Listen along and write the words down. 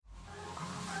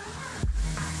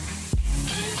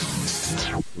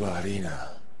悪いな、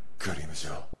クリムジ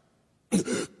ョ。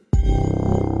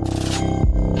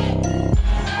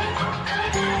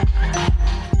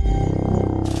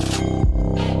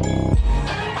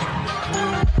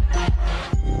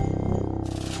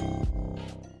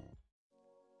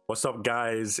What's up,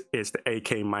 guys? It's the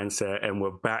AK Mindset, and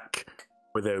we're back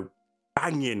with a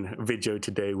banging video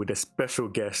today with a special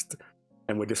guest,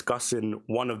 and we're discussing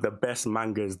one of the best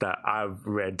mangas that I've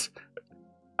read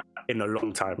in a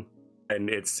long time, and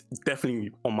it's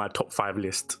definitely on my top 5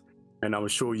 list, and I'm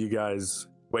sure you guys,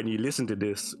 when you listen to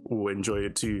this, will enjoy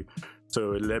it too.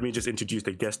 So let me just introduce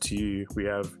the guest to you. We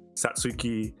have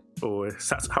Satsuki,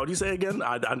 how do you say it again?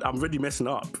 I'm really messing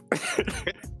up.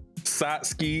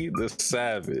 Satsuki the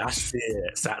Savage. That's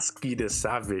it, Satsuki the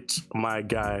Savage, my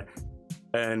guy.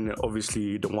 And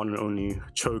obviously the one and only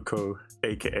Choco,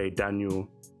 aka Daniel.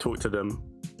 Talk to them.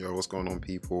 Yo, what's going on,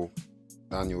 people?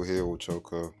 Daniel here, or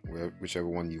Choco, whichever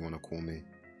one you want to call me.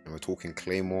 And we're talking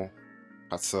Claymore.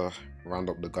 Had to round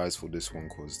up the guys for this one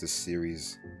because this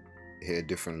series hit a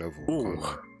different level.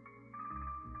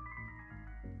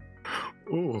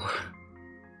 Ooh.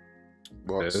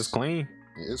 But It's clean.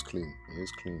 It is clean.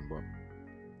 But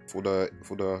for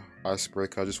the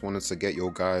icebreaker, I just wanted to get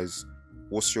your guys.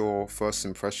 What's your first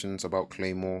impressions about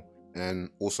Claymore, and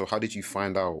also how did you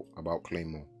find out about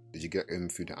Claymore? Did you get him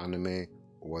through the anime,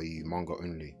 or were you manga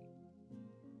only?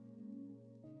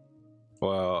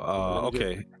 Well,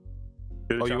 okay.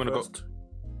 Oh, you want to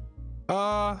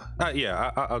go?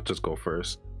 Yeah, I'll just go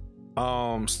first.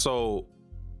 So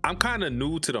I'm kind of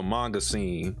new to the manga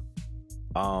scene.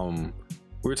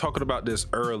 We were talking about this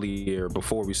earlier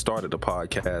before we started the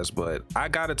podcast, but I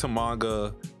got into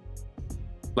manga,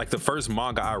 like the first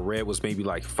manga I read was maybe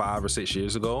like 5 or 6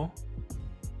 years ago,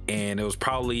 and it was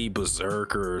probably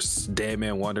Berserk or Dead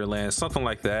Man Wonderland, something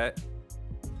like that.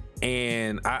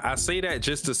 And I say that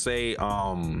just to say,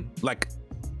 like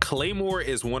Claymore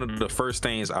is one of the first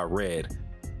things I read.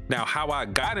 Now, how I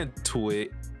got into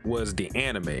it was the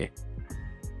anime,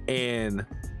 and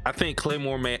I think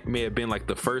Claymore may have been like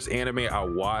the first anime I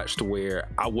watched where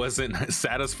I wasn't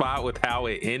satisfied with how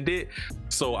it ended,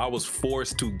 so I was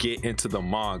forced to get into the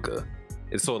manga.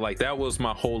 And so like that was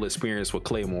my whole experience with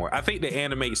Claymore. I think the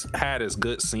anime had its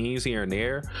good scenes here and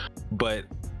there, but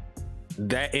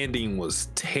that ending was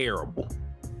terrible.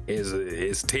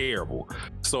 It's terrible.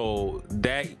 So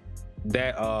that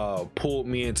pulled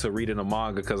me into reading the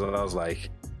manga, because I was like,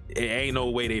 it ain't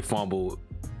no way they fumbled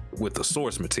with the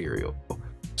source material.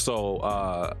 So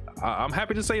I'm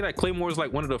happy to say that Claymore is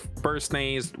like one of the first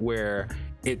things where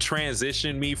it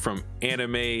transitioned me from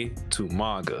anime to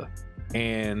manga,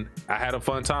 and I had a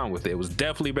fun time with it. It was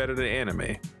definitely better than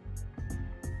anime.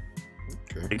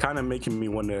 Okay. It kind of making me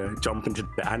want to jump into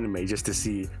the anime just to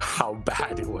see how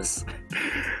bad it was.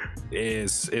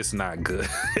 It's not good.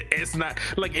 It's not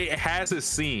like, it has its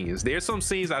scenes. There's some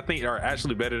scenes I think are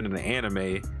actually better than the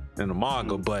anime and the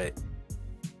manga, but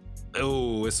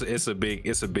it's a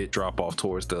big drop off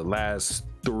towards the last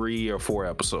 3 or 4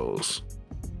 episodes.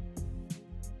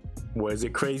 Was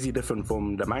it crazy different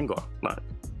from the manga? Like,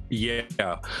 yeah,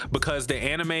 because the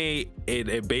anime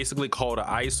it basically called an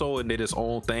ISO and did its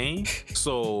own thing.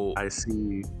 So I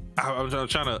see. I'm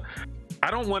trying to.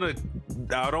 I don't want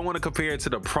to compare it to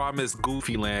the Promised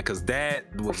Goofy Land, because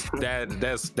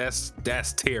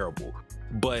that's terrible.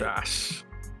 But Gosh.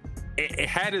 it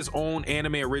had its own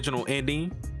anime original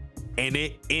ending, and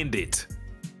it ended.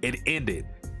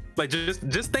 Like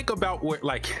just think about where,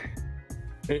 like,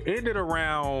 it ended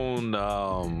around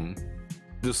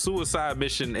the suicide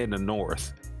mission in the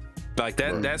north. Like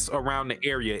that. Right. That's around the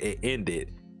area it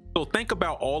ended. So think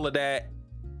about all of that,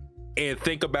 and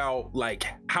think about like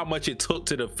how much it took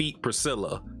to defeat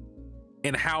Priscilla,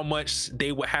 and how much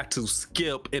they would have to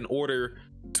skip in order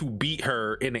to beat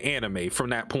her in the anime from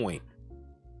that point.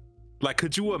 Like,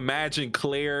 could you imagine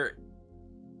Claire,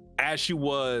 as she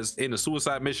was in the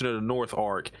Suicide Mission of the North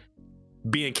arc,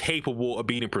 being capable of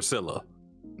beating Priscilla?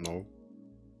 No.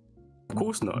 Of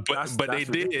course not. But they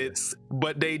did.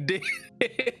 But they did.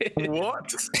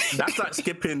 What? That's like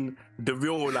skipping the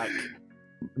real like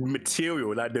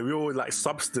material, like the real like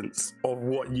substance of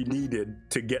what you needed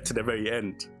to get to the very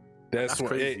end. That's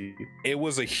crazy. It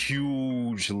was a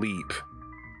huge leap.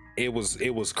 It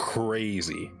was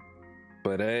crazy.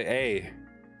 But hey,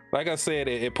 like I said,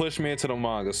 it pushed me into the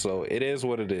manga, so it is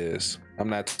what it is. I'm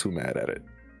not too mad at it.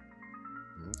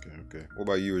 Okay. What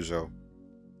about you, Joe?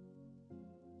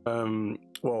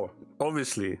 Well,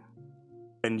 obviously,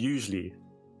 and usually,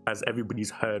 as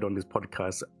everybody's heard on this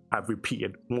podcast, I've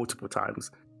repeated multiple times,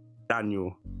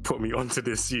 Daniel put me onto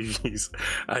this series,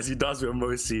 as he does with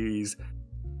most series.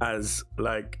 as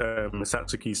like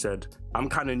Satsuki said, I'm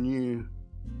kind of new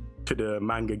to the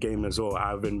manga game as well. I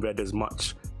haven't read as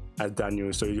much as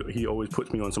Daniel, so he always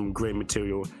puts me on some great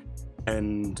material,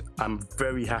 and I'm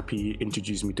very happy he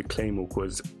introduced me to Claymore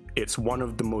because it's one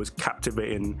of the most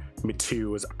captivating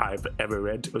materials I've ever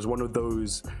read. It was one of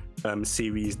those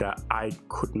series that I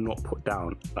could not put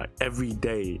down. Like every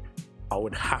day I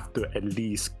would have to at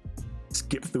least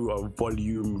skip through a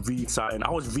volume, read something. I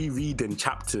was rereading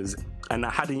chapters and I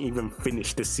hadn't even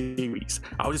finished the series.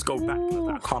 I'll just go back,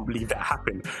 I can't believe that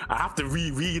happened. I have to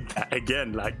reread that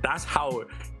again. Like that's how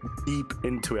deep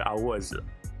into it I was.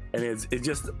 And it's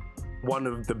just one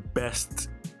of the best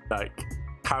like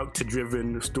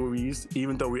character-driven stories,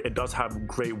 even though it does have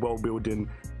great world building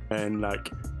and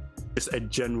like just a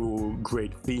general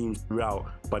great theme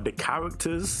throughout. But the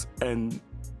characters, and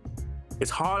it's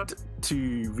hard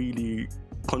to really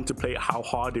contemplate how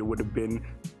hard it would have been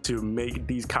to make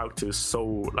these characters so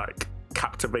like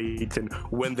captivating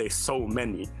when there's so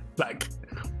many. Like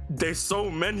there's so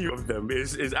many of them.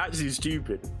 It's actually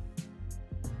stupid.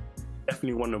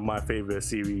 Definitely one of my favorite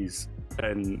series,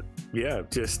 and yeah,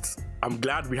 just I'm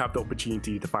glad we have the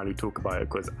opportunity to finally talk about it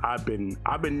because I've been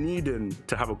needing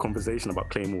to have a conversation about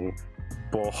Claymore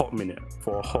for a hot minute.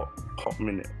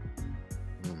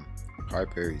 High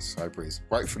praise.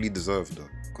 Rightfully deserved though,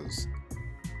 because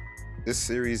this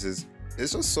series it's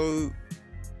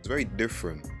very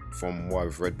different from what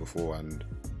I've read before, and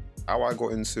how I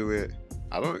got into it,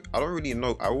 I don't really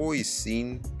know. I've always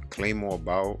seen Claymore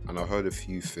about, and I heard a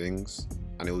few things,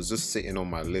 and it was just sitting on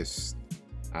my list,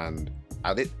 and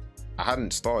I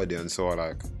hadn't started it until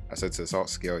I said to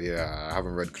Satsuki, yeah, I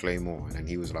haven't read Claymore, and then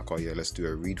he was like, oh yeah, let's do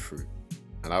a read through,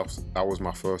 and that was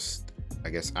my first, I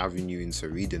guess, avenue into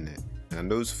reading it. And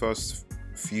those first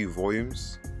few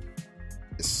volumes,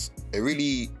 it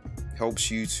really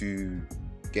helps you to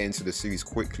get into the series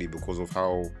quickly because of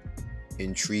how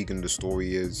intriguing the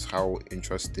story is, how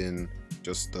interesting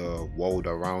just the world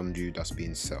around you that's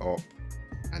being set up,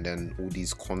 and then all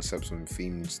these concepts and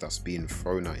themes that's being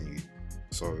thrown at you.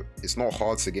 So it's not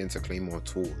hard to get into Claymore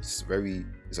at all. It's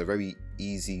a very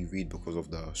easy read because of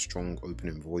the strong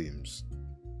opening volumes.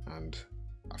 And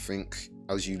I think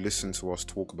as you listen to us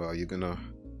talk about it, you're gonna,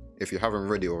 if you haven't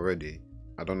read it already,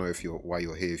 I don't know why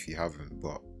you're here if you haven't,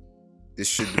 but this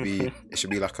should be it should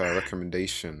be like a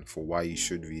recommendation for why you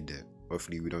should read it.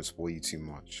 Hopefully we don't spoil you too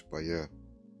much. But yeah,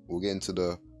 we'll get into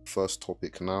the first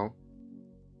topic now.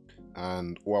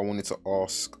 And what I wanted to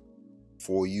ask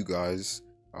for you guys,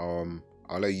 I'll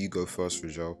let you go first,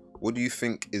 Rijal. What do you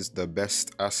think is the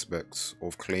best aspects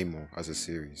of Claymore as a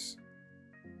series?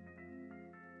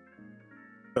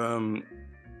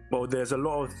 Well, there's a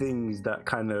lot of things that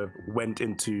kind of went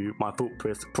into my thought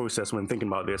process when thinking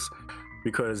about this,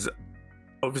 because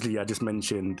obviously I just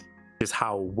mentioned just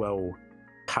how well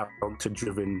character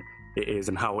driven it is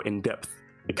and how in depth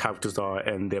the characters are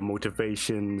and their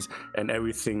motivations and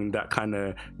everything that kind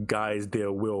of guides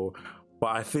their will.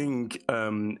 But I think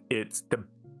it's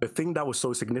the thing that was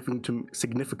so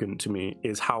significant to me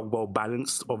is how well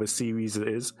balanced of a series it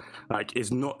is. Like, it's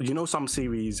not, some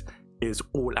series is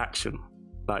all action,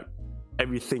 like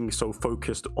everything so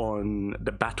focused on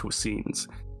the battle scenes,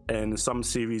 and some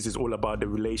series is all about the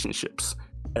relationships,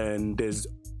 and there's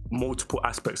multiple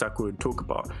aspects I could talk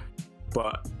about,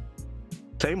 but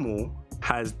Claymore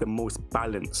has the most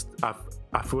balanced. I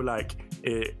feel like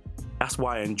that's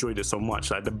why I enjoyed it so much,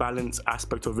 like the balance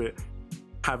aspect of it,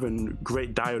 having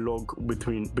great dialogue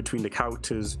between the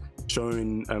characters,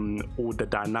 showing all the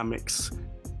dynamics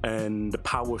and the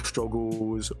power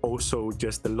struggles, also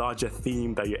just the larger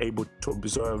theme that you're able to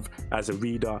observe as a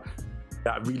reader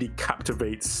that really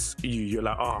captivates you. You're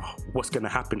like, what's gonna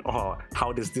happen?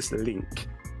 How does this link?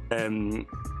 And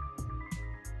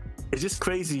it's just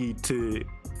crazy to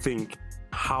think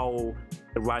how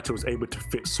the writer was able to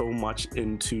fit so much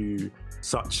into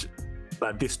such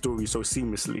like this story so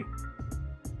seamlessly.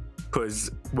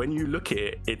 Because when you look at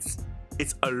it,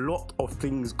 it's a lot of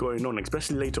things going on,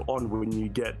 especially later on when you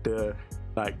get the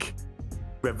like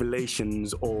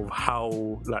revelations of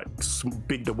how like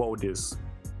big the world is.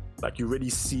 Like, you already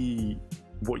see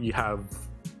what you have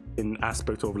in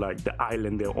aspect of like the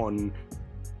island they're on,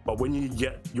 but when you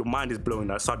get, your mind is blown,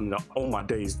 like suddenly, like, oh my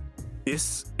days,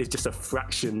 this is just a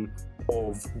fraction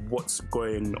of what's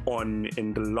going on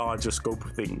in the larger scope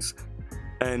of things.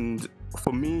 And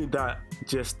for me, that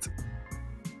just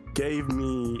gave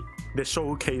me the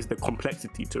showcase the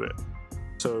complexity to it.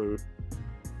 So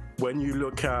when you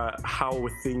look at how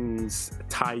things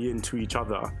tie into each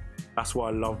other, that's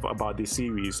what I love about this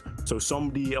series. So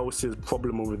somebody else's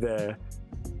problem over there,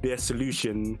 their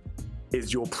solution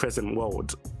is your present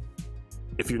world.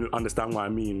 if you understand what I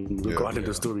mean regarding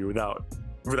the story without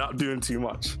doing too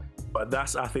much. But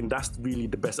I think that's really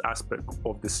the best aspect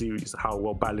of the series, how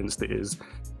well balanced it is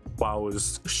while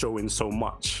showing so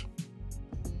much.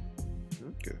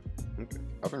 Okay.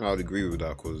 I think I would agree with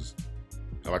that, because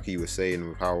like you were saying,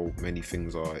 with how many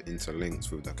things are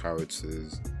interlinked with the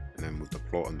characters and then with the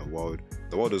plot and the world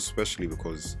especially,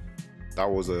 because that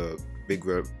was a big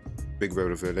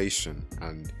revelation,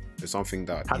 and it's something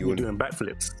that Had you doing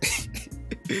backflips.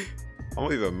 I'm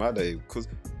not even mad at it, because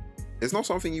it's not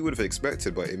something you would have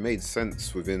expected, but it made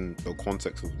sense within the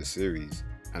context of the series,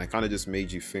 and it kind of just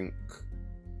made you think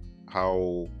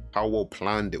how well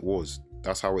planned it was.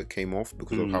 That's how it came off,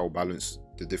 because of how balanced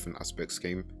the different aspects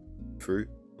came through.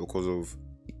 Because of,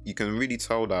 you can really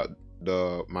tell that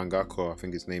the mangaka, I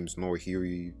think his name's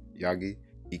Norihiro Yagi,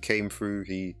 he came through,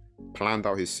 he planned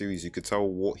out his series. You could tell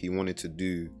what he wanted to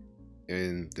do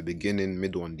in the beginning,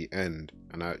 middle, and the end,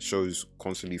 and that shows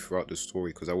constantly throughout the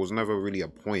story, because there was never really a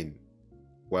point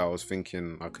where I was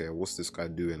thinking, okay, what's this guy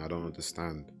doing? I don't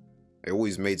understand. It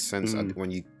always made sense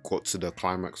when you got to the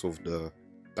climax of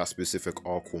that specific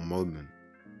arc or moment.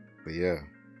 But yeah,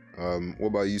 what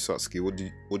about you, Satsuki?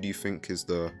 What do you think is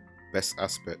the best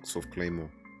aspects of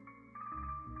Claymore?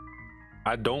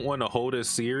 I don't want to hold a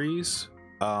series.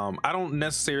 I don't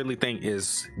necessarily think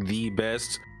is the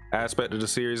best aspect of the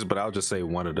series, but I'll just say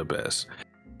one of the best.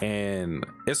 And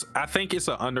I think it's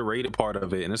an underrated part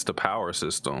of it, and it's the power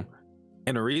system.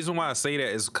 And the reason why I say that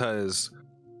is because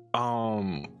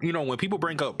when people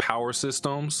bring up power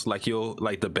systems, like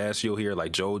the best, you'll hear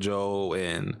like JoJo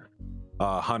and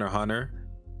Hunter x Hunter,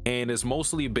 and it's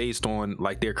mostly based on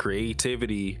like their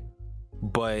creativity,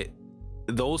 but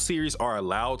those series are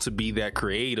allowed to be that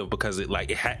creative because it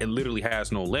literally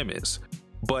has no limits.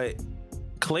 But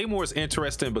Claymore is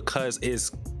interesting because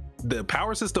the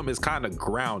power system is kind of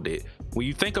grounded. When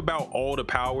you think about all the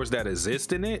powers that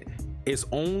exist in it, it's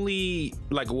only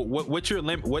like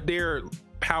what their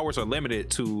powers are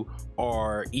limited to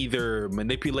are either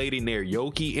manipulating their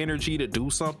Yoki energy to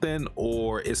do something,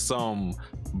 or it's some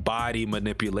body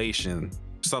manipulation,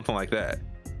 something like that.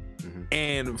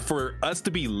 And for us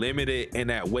to be limited in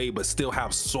that way but still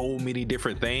have so many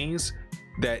different things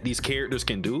that these characters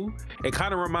can do, it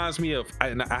kind of reminds me of,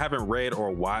 and I haven't read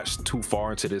or watched too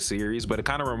far into this series, but it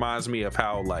kind of reminds me of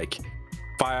how like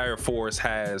Fire Force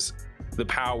has the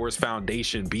powers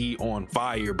foundation be on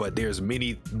fire, but there's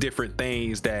many different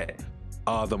things that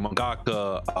the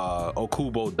mangaka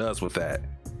Okubo does with that.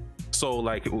 So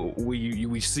like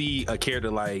we see a character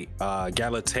like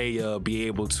Galatea be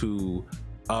able to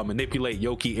manipulate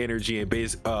Yoki energy and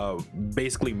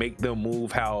basically make them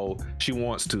move how she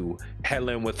wants to.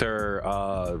 Helen with her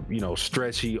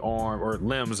stretchy arm or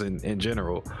limbs in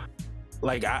general.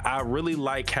 Like I really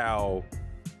like how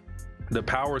the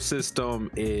power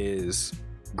system is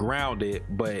grounded,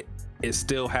 but it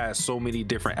still has so many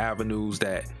different avenues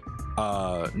that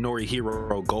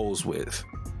Norihiro goes with.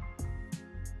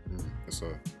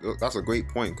 That's a great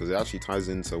point, because it actually ties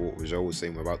into what Joe was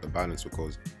saying about the balance,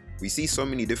 because we see so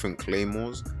many different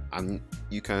Claymores, and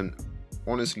you can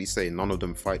honestly say none of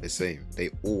them fight the same. They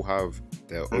all have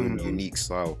their own unique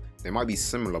style. They might be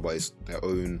similar, but it's their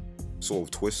own sort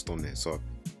of twist on it. So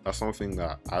that's something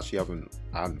that I actually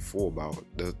hadn't thought about.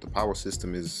 The power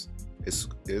system is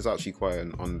actually quite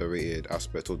an underrated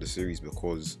aspect of the series,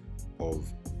 because of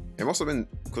it must have been,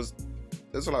 because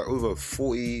there's like over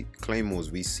 40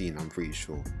 Claymores we've seen, I'm pretty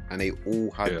sure, and they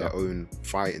all had their own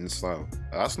fighting style.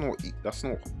 That's not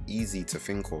easy to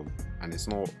think of, and it's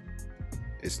not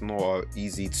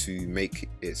easy to make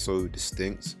it so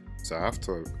distinct. So I have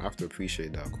to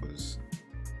appreciate that, because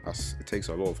it takes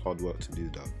a lot of hard work to do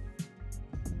that.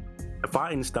 The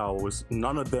fighting styles,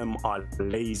 none of them are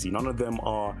lazy, none of them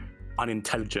are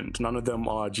unintelligent, none of them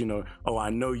are, I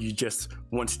know you just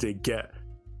wanted to get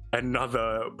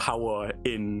another power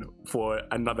in for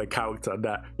another character.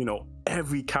 That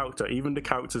every character, even the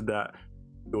characters that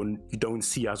you don't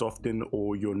see as often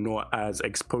or you're not as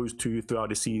exposed to throughout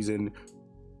the season,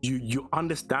 you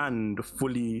understand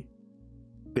fully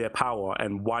their power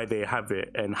and why they have it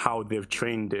and how they've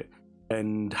trained it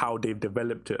and how they've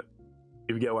developed it.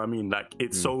 If you get what I mean, like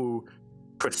it's so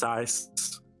precise,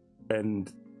 and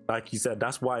like you said,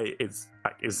 that's why it's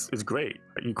great.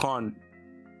 Like, you can't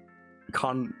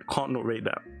not rate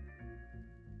that.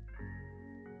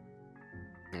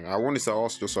 I wanted to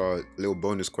ask just a little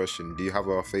bonus question. Do you have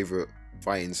a favorite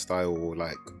fighting style or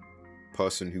like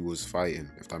person who was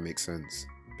fighting, if that makes sense,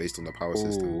 based on the power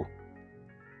system?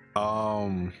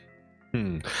 I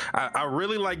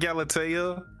really like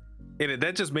Galatea, and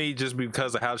that just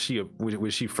because of how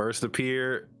when she first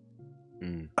appeared,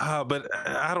 But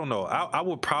I don't know. I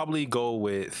would probably go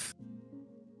with.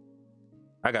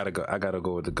 I gotta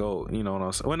go with the GOAT. You know what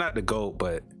I'm saying? Well, not the GOAT,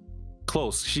 but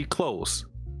close. She close.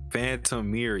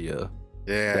 Phantomeria.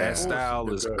 Yeah, that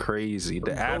style is crazy.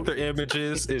 The after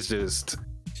images is just.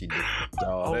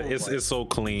 It's so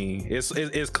clean.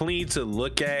 It's clean to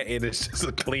look at, and it's just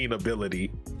a clean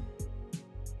ability.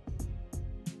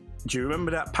 Do you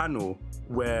remember that panel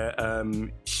where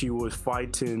she was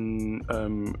fighting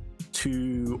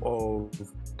two of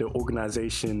the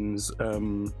organization's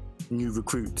new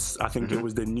recruits? I think it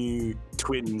was the new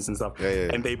twins and stuff.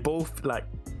 And they both like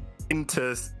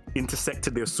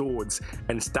intersected their swords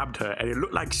and stabbed her, and it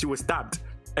looked like she was stabbed.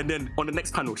 And then on the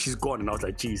next panel, she's gone, and I was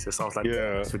like, Jesus! I was like,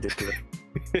 that's ridiculous.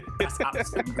 That's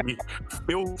absolutely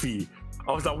filthy.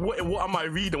 I was like, what am I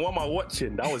reading? What am I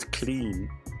watching? That was clean.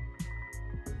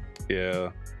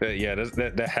 Yeah.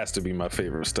 That has to be my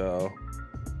favorite style.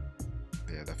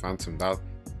 Yeah, the Phantom. That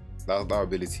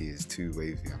ability is too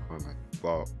wavy. I can't lie.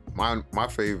 But my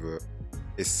favorite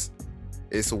is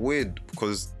it's weird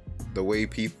because the way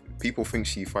people think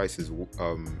she fights is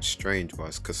strange, but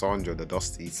it's Cassandra the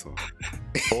Dust Eater.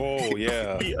 Oh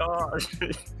yeah.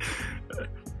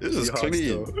 This is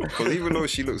clean. Because even though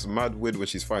she looks mad weird when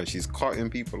she's fighting, she's cutting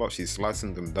people up, she's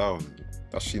slicing them down.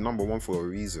 That's she number one for a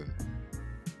reason.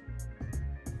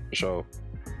 Sure.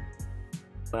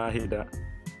 I hear that.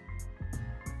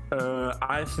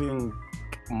 I think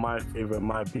my favorite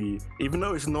might be, even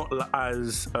though it's not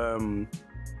as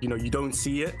you don't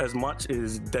see it as much,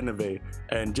 is Deneve,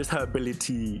 and just her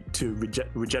ability to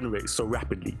regenerate so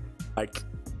rapidly. Like,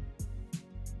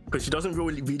 because she doesn't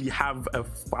really have a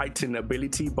fighting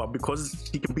ability, but because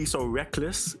she can be so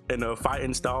reckless in her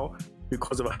fighting style,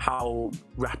 because of how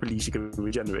rapidly she can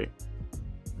regenerate.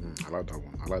 I like that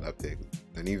one. I like that pick.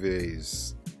 Deneve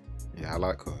is, I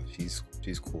like her. She's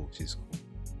cool.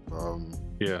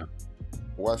 Yeah.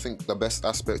 Well, I think the best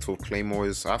aspect of Claymore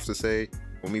is, I have to say,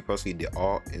 for me personally, the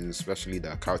art and especially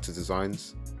the character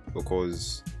designs,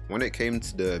 because when it came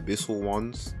to the Abyssal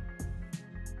ones,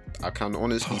 I can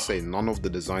honestly say none of the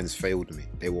designs failed me.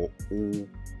 They were all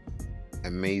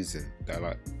amazing. They're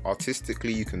like,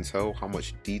 artistically, you can tell how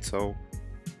much detail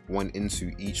went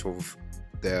into each of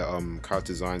their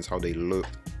character designs, how they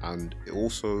looked, and it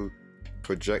also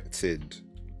projected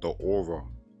the aura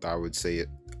that I would say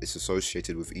it's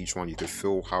associated with each one. You could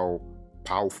feel how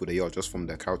powerful they are just from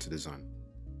their character design.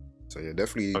 So yeah,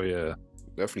 definitely. Oh yeah.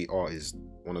 Definitely, art is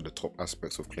one of the top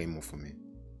aspects of Claymore for me.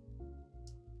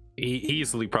 He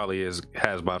easily probably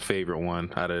has my favorite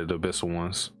one out of the Abyssal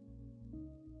ones.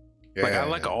 Yeah, I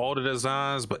like all the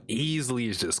designs, but easily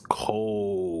is just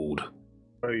cold.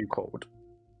 Very cold.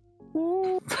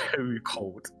 Very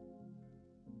cold.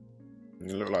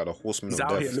 You look like the Horseman He's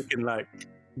of out Death.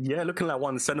 here looking like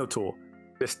one senator,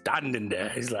 just standing there.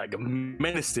 He's like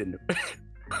menacing.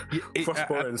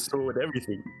 Crossbow and sword,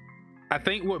 everything. I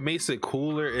think what makes it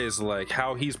cooler is like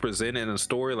how he's presented in the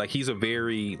story. Like, he's a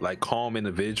very like calm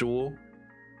individual,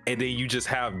 and then you just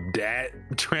have that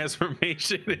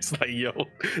transformation. It's like, yo,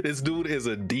 this dude is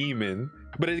a demon.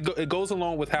 But it goes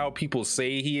along with how people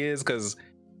say he is, because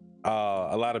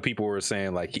a lot of people were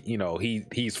saying like,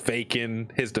 he's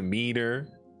faking his demeanor,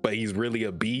 but he's really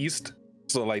a beast.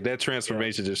 So like that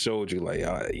transformation just showed you like,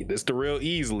 it's the real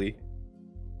easily.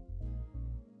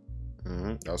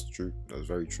 That's true. That's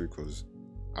very true, because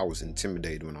I was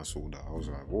intimidated when I saw that. I was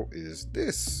like, what is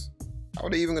this? How are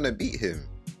they even gonna beat him?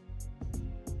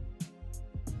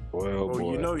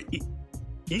 Well,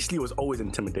 Eastleigh was always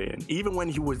intimidating, even when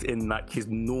he was in like his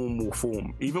normal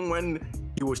form. Even when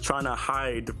he was trying to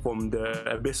hide from the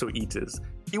Abyssal Eaters,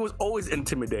 he was always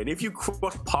intimidating. If you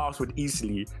cross paths with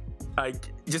Eastleigh,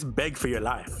 like, just beg for your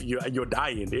life. You're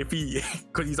dying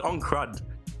because he's on crud.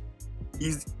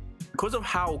 Because of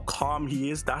how calm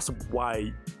he is, that's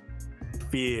why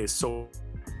fear is so.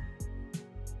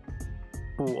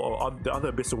 The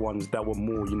other Abyssal ones that were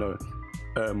more,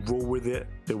 raw with it,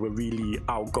 they were really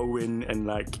outgoing, and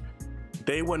like,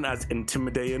 they weren't as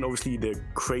intimidating. Obviously, they're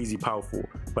crazy powerful,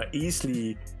 but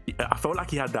Eastleigh, I felt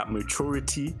like he had that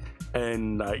maturity,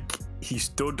 and like, he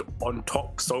stood on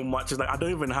top so much. It's like, I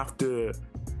don't even have to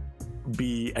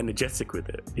be energetic with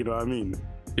it. You know what I mean?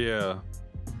 Yeah.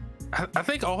 I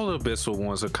think all the Abyssal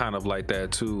ones are kind of like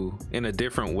that too, in a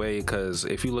different way. Because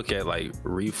if you look at like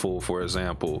Reeful, for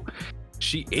example,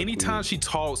 anytime she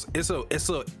talks,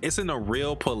 it's in a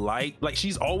real polite. Like,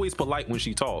 she's always polite when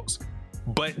she talks,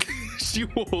 but she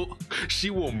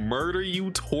will murder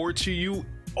you, torture you,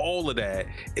 all of that.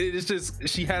 It is just,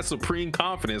 she has supreme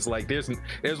confidence. Like, there's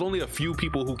only a few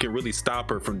people who can really stop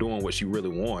her from doing what she really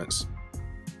wants.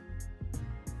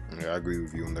 Yeah, I agree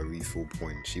with you on the Reeful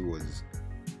point. She was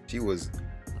She was.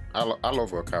 I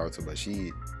love her character, but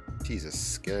she's a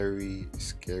scary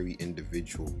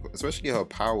individual. Especially her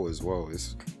power as well.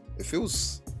 It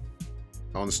feels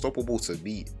unstoppable to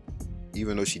beat,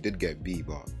 even though she did get beat.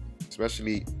 But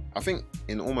especially, I think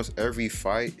in almost every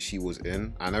fight she was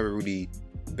in, I never really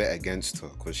bet against her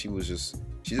because she just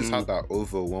had that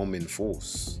overwhelming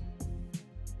force.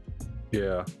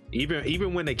 Yeah,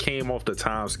 even when they came off the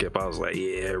time skip, I was like,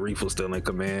 yeah, Reef was still in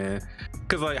command.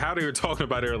 Cause like how they were talking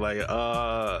about her, like,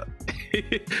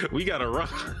 we gotta run.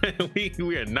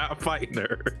 we are not fighting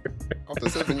her. After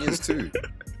 7 years too.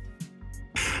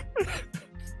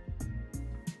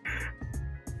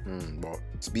 But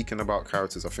speaking about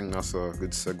characters, I think that's a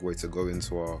good segue to go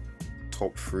into our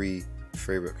top 3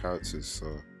 favorite characters. So,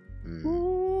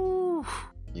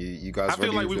 you guys. I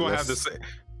feel like we're gonna have to say.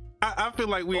 I feel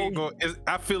like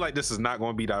I feel like this is not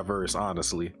going to be diverse,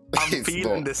 honestly. I'm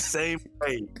feeling the same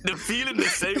way.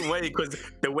 Because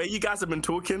the way you guys have been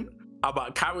talking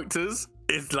about characters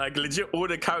is like legit all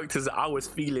the characters I was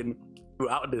feeling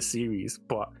throughout the series.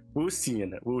 But we'll see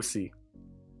in it. We'll see.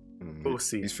 We'll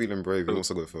see. He's feeling brave. He wants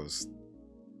to go first.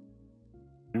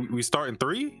 We starting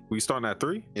 3? We starting at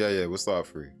 3? Yeah. We'll start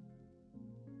at 3.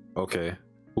 Okay.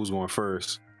 Who's going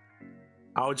first?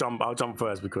 I'll jump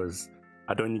first because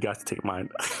I don't need you guys to take mine.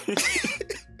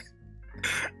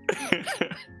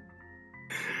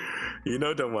 You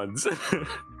know the ones.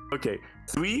 Okay,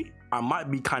 3, I might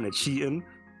be kind of cheating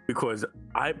because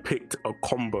I picked a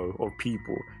combo of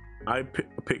people. I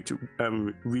picked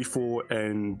Refor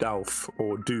and Doof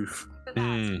or Doof. For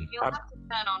that, you'll have to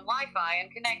turn on Wi-Fi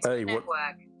and connect to the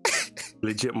network.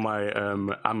 Legit my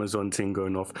Amazon thing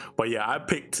going off. But yeah, I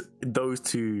picked those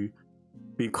 2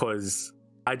 because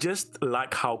I just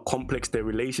like how complex their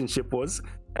relationship was.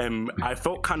 I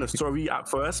felt kind of sorry at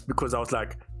first because I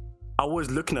was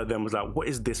looking at them, was like, what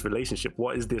is this relationship?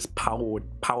 What is this power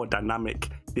dynamic?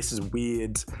 This is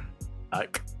weird.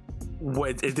 Like,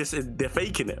 what is this? They're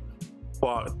faking it.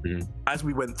 But as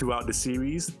we went throughout the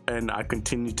series and I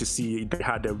continued to see they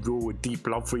had a real deep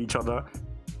love for each other,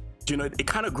 you know, it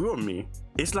kind of grew on me.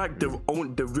 It's like the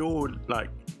real,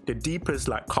 like, the deepest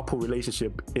like couple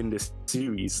relationship in this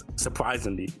series,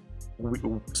 surprisingly,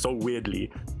 so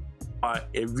weirdly,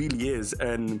 it really is.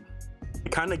 And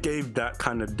it kind of gave that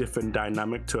kind of different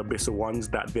dynamic to Abyssal Ones,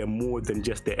 that they're more than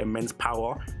just their immense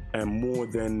power and more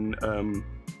than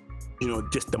you know,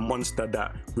 just the monster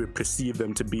that we perceive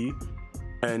them to be.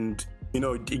 And you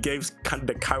know, it gave kind of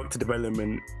the character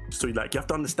development. So like, you have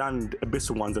to understand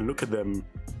Abyssal Ones and look at them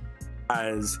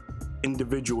as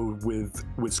individual with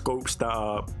scopes that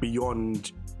are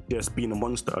beyond just being a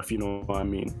monster, if you know what I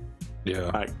mean.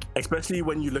 Yeah. Like, especially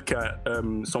when you look at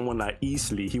someone like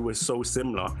Easley, he was so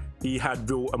similar. He had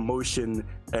real emotion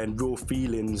and real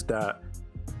feelings that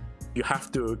you have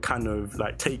to kind of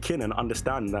like take in and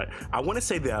understand. Like, I want to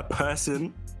say they're a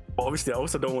person, but obviously I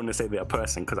also don't want to say they're a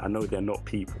person because I know they're not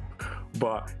people.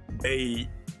 But they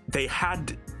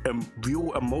had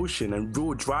real emotion and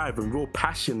real drive and real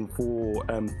passion for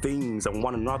things and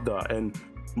one another, and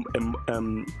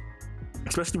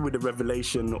especially with the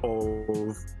revelation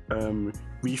of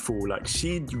Refor, like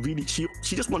she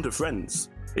just wanted friends.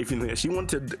 If you know, she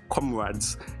wanted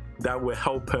comrades that would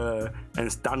help her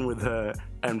and stand with her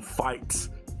and fight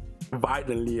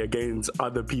violently against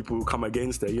other people who come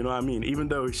against her. You know what I mean? Even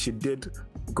though she did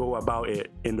go about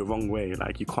it in the wrong way,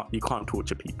 like you can't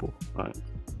torture people. Right?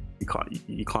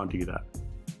 You can't do that.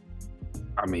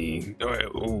 I mean,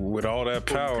 with all that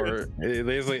power,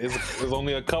 there's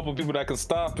only a couple people that can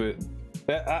stop it.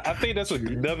 I think that's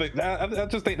another. I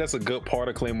just think that's a good part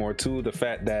of Claymore too. The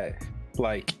fact that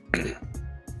like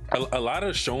a lot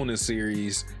of shonen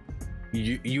series,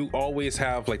 you always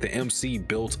have like the MC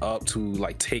built up to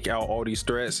like take out all these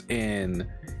threats, and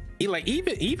like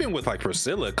even with like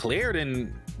Priscilla, Claire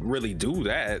didn't really do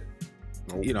that.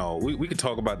 Nope. You know, we could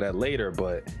talk about that later,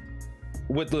 but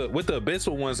with the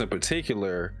Abyssal Ones in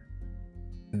particular,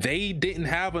 they didn't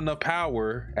have enough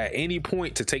power at any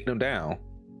point to take them down.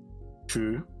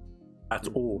 True. At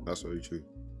all. That's very true.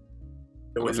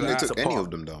 I don't think they took any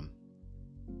of them down.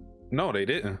 No, they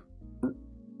didn't.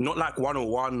 Not like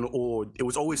 101, or it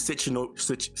was always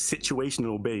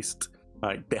situational based.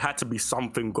 Like there had to be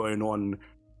something going on,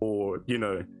 or you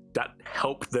know, that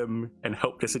helped them and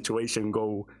helped the situation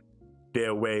go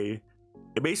their way.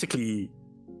 They basically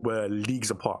were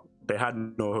leagues apart. They had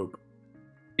no hope.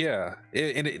 Yeah,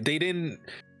 they didn't,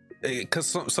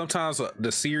 because sometimes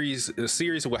the series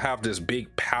will have this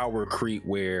big power creep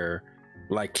where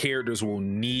like characters will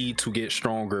need to get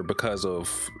stronger because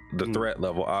of the threat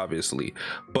level, obviously.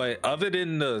 But other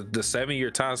than the 7-year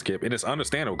time skip, and it's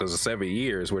understandable because it's 7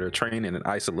 years where they're training in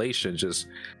isolation, just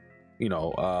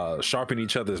sharpening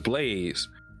each other's blades.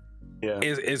 Yeah,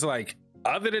 it's like,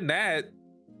 other than that,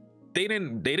 they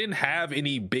didn't have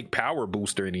any big power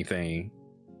boost or anything,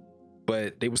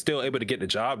 but they were still able to get the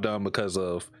job done because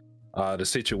of the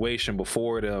situation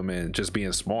before them and just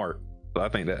being smart. So I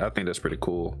think that's pretty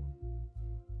cool.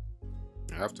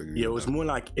 I have to agree. Yeah, it was more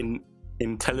like in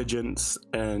intelligence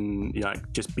and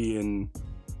just being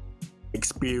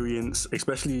experienced,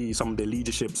 especially some of the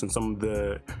leaderships and some of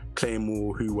the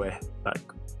Claymore who were like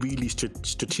really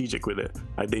strategic with it.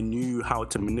 Like they knew how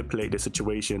to manipulate the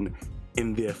situation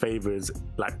in their favors,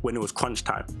 like when it was crunch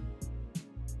time.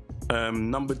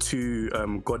 Number 2,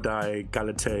 Godai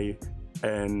Galate,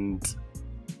 and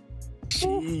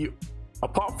she,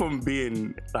 apart from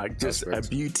being like just a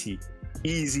beauty,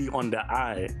 easy on the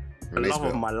eye, the love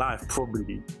of my life,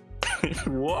 probably.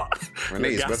 What?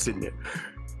 You're gassing it.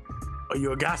 Oh,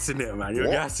 you're gassing it, man. You're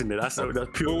gassing it. That's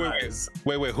pure eyes.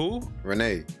 Wait, who?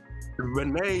 Renee.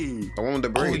 The one with the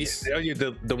braids. Oh, yeah,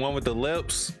 the one with the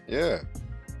lips. Yeah.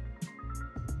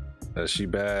 She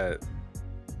bad.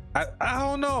 I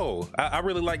don't know. I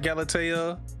really like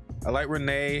Galatea. I like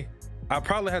Renee. I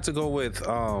probably had to go with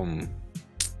I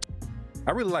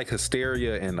really like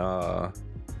Hysteria, and I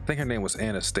think her name was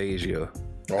Anastasia.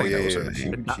 Oh yeah.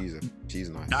 She's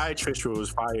nice. Diatrish was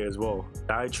fire as well.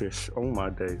 Diatrish, oh my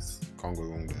days. Can't go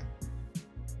wrong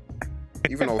there.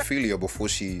 Even Ophelia before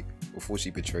she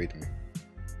betrayed me.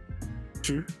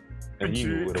 True. And you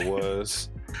knew what it was.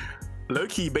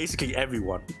 Low-key, basically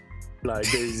everyone. Like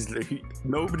there's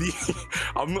nobody.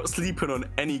 I'm not sleeping on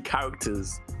any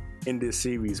characters in this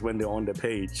series when they're on the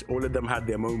page. All of them had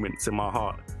their moments in my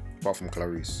heart. Apart from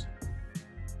Clarice.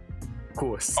 Of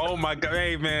course. Oh my god,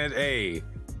 hey man, hey.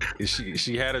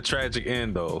 She had a tragic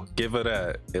end though. Give her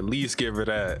that. At least give her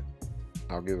that.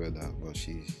 I'll give her that. But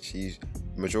she's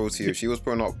majority of, she was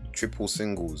putting up triple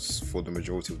singles for the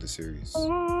majority of the series.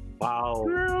 Wow.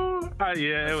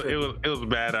 Yeah, it was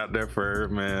bad out there for her,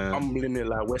 man. I'm in it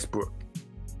like Westbrook.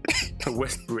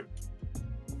 Westbrook.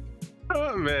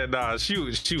 Oh man, nah, she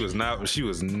was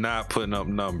not putting up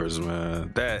numbers,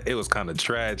 man. That it was kind of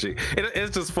tragic.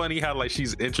 It's just funny how like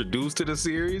she's introduced to the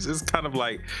series. It's kind of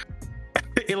like,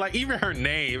 like even her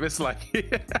name. It's like,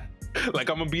 like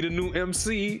I'm gonna be the new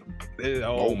MC.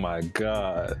 Oh my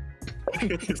god.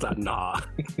 It's like nah.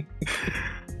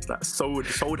 It's like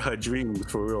sold her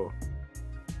dreams for real.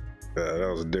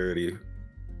 That was dirty.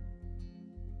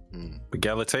 But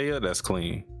Galatea, that's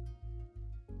clean.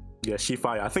 Yeah, she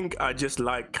fire. I think I just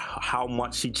like how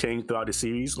much she changed throughout the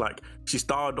series. Like she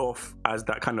started off as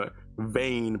that kind of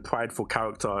vain, prideful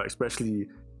character, especially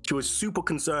she was super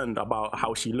concerned about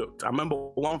how she looked. I remember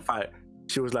one fight,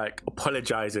 she was like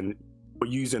apologizing for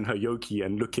using her yoki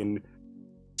and looking,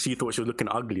 she thought she was looking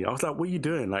ugly. I was like, what are you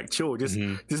doing? Like chill, just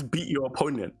beat your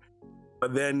opponent.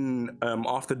 But then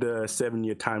after the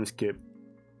 7-year time skip,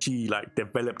 she like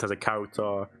developed as a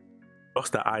character,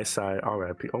 lost her eyesight.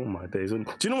 R.I.P. Oh my days. And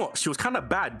do you know what? She was kind of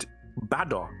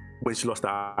badder when she lost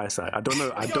her eyesight. I don't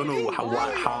know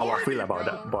how I feel about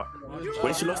that, but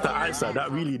when she lost her eyesight,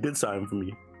 that really did something for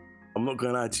me. I'm not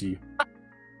gonna lie to you.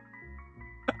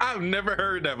 I've never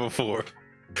heard that before.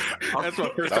 That's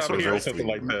my first time hearing something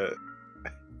like that.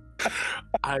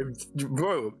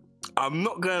 Bro, I'm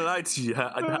not gonna lie to you.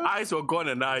 Her eyes were gone,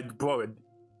 and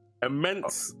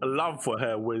immense love for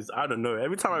her was, I don't know.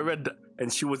 Every time I read that,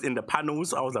 and she was in the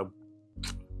panels, I was like,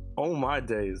 oh my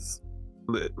days.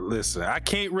 Listen, I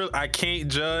can't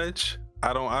judge.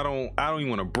 I don't even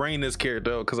want to bring this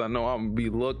character up because I know I'm gonna be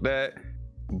looked at.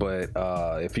 But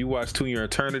if you watch To Your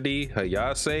Eternity,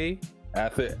 Hayase,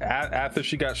 after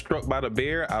she got struck by the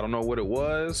bear, I don't know what it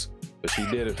was, but she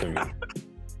did it for me.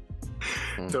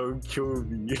 Don't kill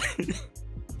me.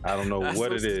 I don't know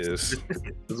what it is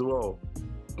as well.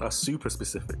 That's super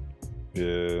specific.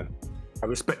 Yeah, I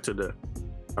respect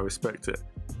it.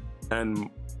 And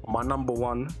my number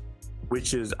 1,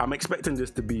 which is, I'm expecting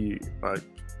this to be like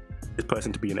this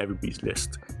person to be in everybody's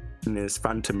list, and is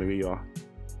Phantom Maria.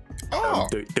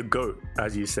 The GOAT,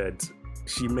 as you said.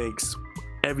 She makes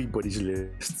everybody's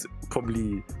list,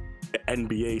 probably the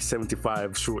NBA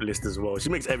 75 short list as well. She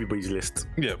makes everybody's list.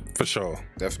 Yeah, for sure.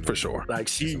 Definitely. For sure. Like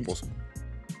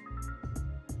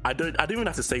I don't even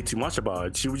have to say too much about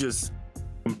her. She was just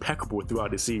impeccable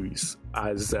throughout the series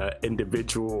as an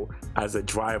individual, as a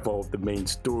driver of the main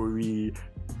story,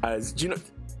 as you know,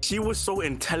 she was so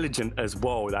intelligent as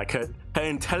well. Like her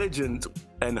intelligence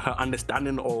and her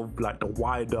understanding of like the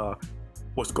wider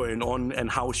what's going on and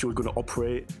how she was going to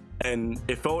operate and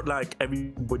it felt like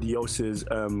everybody else's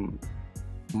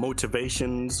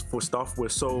motivations for stuff were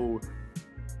so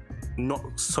not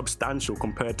substantial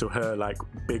compared to her like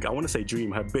big, I want to say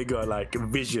dream, her bigger like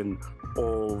vision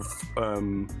of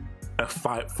a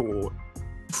fight for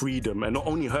freedom, and not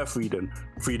only her freedom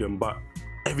but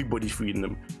everybody's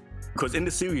freedom. Because in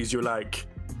the series you're like,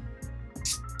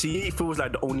 she feels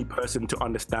like the only person to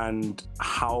understand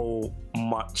how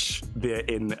much they're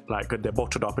in, like they're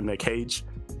bottled up in their cage,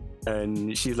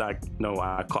 and she's like, no,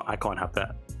 I can't have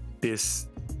that. This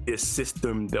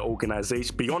system, the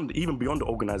organization, even beyond the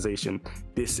organization,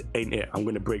 this ain't it. I'm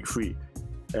gonna break free.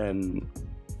 And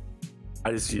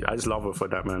I just love her for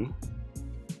that, man.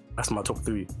 That's my top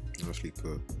 3. Nicely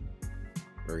put.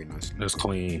 Very nicely. That's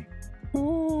clean.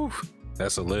 Ooh,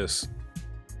 that's a list.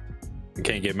 You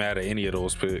can't get mad at any of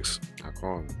those picks. I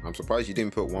can't. I'm surprised you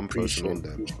didn't put one person on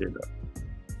there.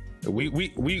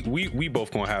 We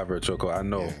both gonna have her, Choco. I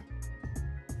know. Yeah.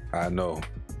 I know.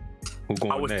 Who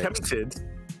going I was next? tempted,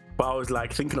 but I was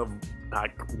like thinking of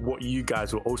like what you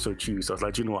guys will also choose. So I was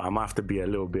like, you know what, I might have to be a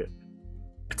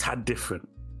tad different.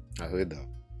 I heard that.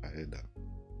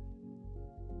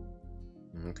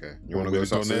 Okay. You want want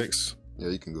to go next? Yeah,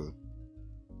 you can go.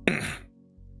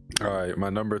 All right, my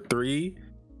number 3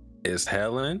 is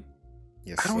Helen.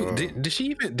 Yes. Did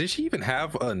she even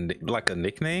have a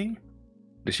nickname?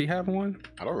 Did she have one?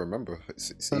 I don't remember.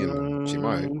 She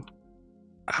might.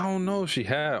 I don't know if she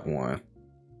had one.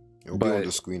 It'll be on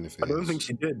the screen if it I don't think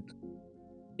she did.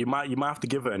 You might have to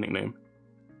give her a nickname.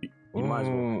 You might as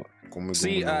well.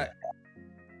 See, I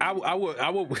would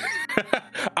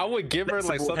I would give her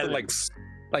like something Helen.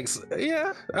 like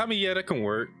yeah. I mean, yeah, that can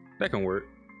work.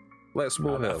 Let's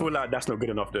move. I feel like that's not good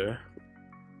enough there.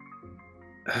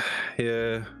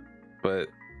 Yeah, but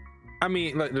I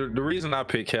mean, like the reason I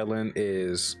pick Helen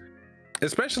is,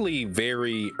 especially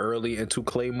very early into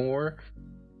Claymore,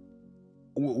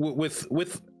 with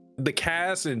the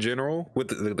cast in general, with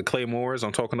the Claymores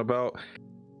I'm talking about.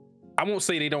 I won't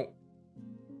say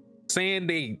saying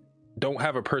they don't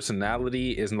have a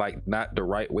personality is like not the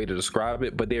right way to describe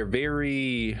it, but they're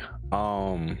very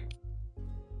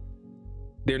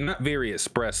they're not very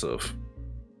expressive.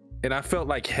 And I felt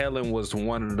like Helen was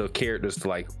one of the characters to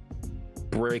like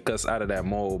break us out of that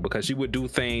mold, because she would do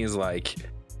things like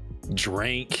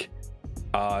drink.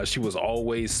 She was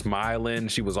always smiling.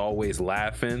 She was always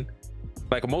laughing.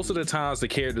 Like most of the times the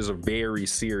characters are very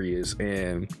serious,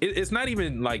 and it's not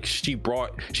even like she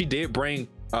did bring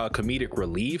comedic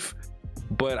relief,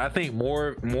 but I think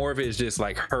more of it is just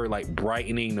like her like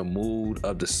brightening the mood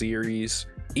of the series,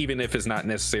 even if it's not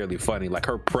necessarily funny. Like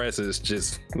her presence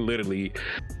just literally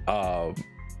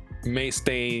makes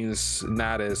things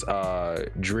not as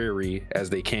dreary as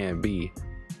they can be.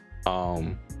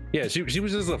 Yeah, she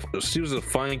was a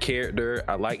fun character.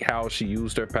 I like how she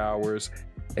used her powers,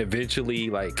 eventually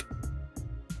like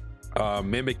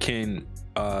mimicking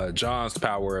John's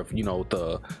power of, you know,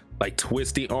 the like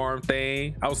twisty arm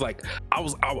thing. I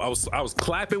was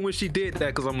clapping when she did that,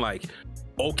 because I'm like,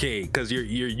 okay, because you're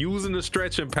using the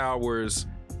stretching powers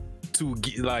to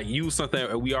like use something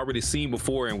that we already seen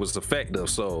before and was effective.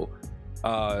 So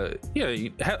yeah,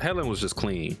 Helen was just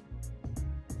clean.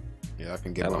 Yeah, I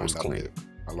can get behind that bit.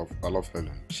 I love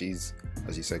Helen. She's,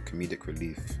 as you said, comedic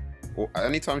relief.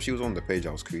 Anytime she was on the page,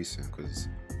 I was creasing, because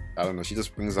I don't know, she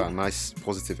just brings out nice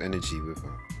positive energy with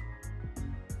her.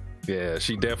 Yeah,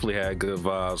 she definitely had good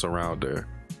vibes around her.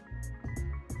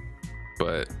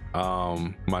 But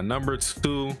my number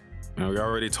 2, and we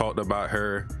already talked about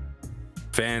her,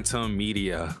 Phantom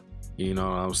Media. You know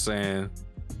what I'm saying?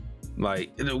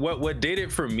 Like what did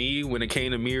it for me when it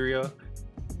came to Miria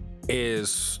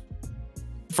is,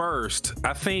 first,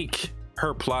 I think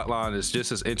her plotline is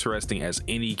just as interesting as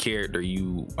any character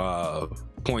you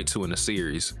point to in the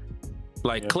series.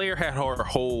 Like, yeah. Claire had her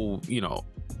whole, you know,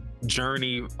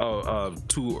 journey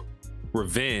to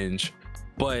revenge,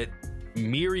 but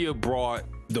Miria brought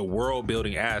the world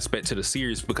building aspect to the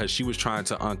series because she was trying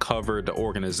to uncover the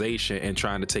organization and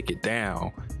trying to take it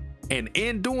down. And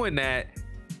in doing that,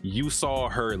 you saw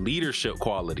her leadership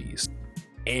qualities.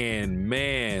 And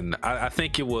man, I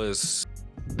think it was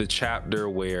the chapter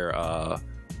where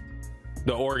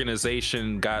the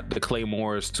organization got the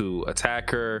Claymores to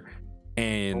attack her,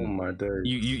 and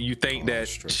you think that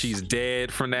she's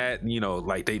dead from that, you know,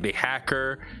 like they hack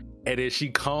her, and then she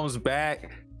comes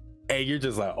back and you're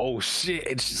just like, oh shit,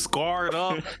 and she's scarred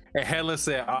up. And Helen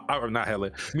said, or not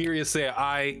Helen, Miria said,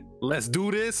 all right, let's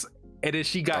do this. And then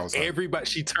she got everybody,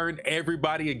 she turned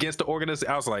everybody against the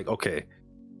organization. I was like, okay,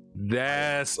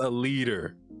 that's a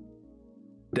leader.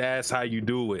 That's how you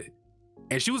do it.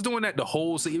 And she was doing that the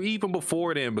whole season, even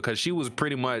before then, because she was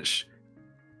pretty much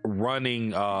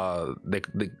running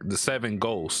the seven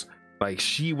ghosts. Like,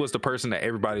 she was the person that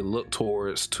everybody looked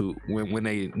towards to when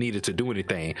they needed to do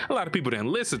anything. A lot of people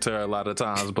didn't listen to her a lot of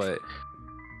times, but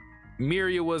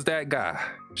Miria was that guy.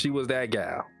 She was that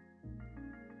gal.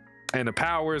 And the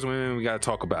powers, man, we gotta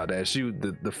talk about that.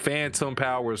 The phantom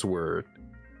powers were,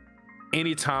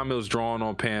 anytime it was drawn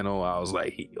on panel, I was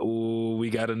like, oh, we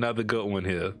got another good one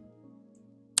here.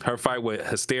 Her fight with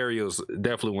Hysteria was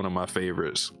definitely one of my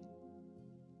favorites.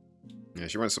 Yeah,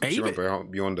 she went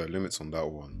beyond the limits on that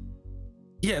one.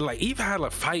 Yeah, like even how the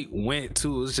fight went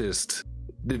too, it was just,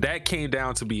 that came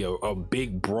down to be a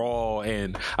big brawl.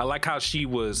 And I like how she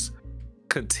was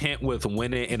content with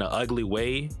winning in an ugly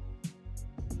way,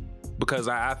 because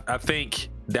I think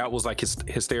that was like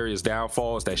Hysteria's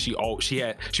downfall, is that she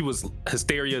was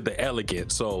Hysteria the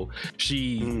elegant, so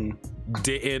she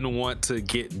didn't want to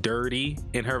get dirty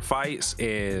in her fights,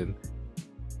 and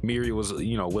Miria was,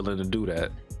 you know, willing to do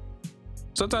that.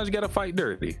 Sometimes you gotta fight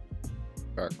dirty.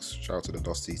 Facts. Shout out to the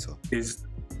Dust Eater. It's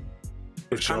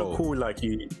kind of cool, like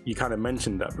you kind of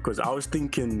mentioned that, because I was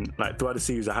thinking, like, throughout the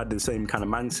series I had the same kind of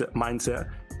mindset,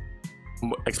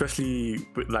 especially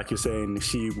like you're saying,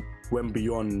 she went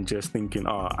beyond just thinking,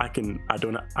 I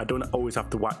don't always have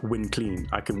to win clean,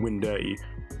 I can win dirty.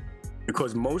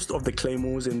 Because most of the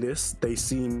Claymores in this,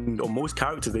 most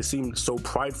characters, they seem so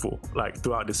prideful, like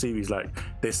throughout the series. Like,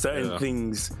 there's certain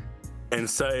things and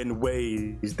certain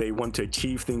ways they want to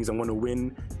achieve things and want to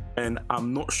win. And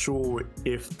I'm not sure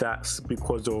if that's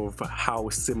because of how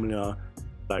similar,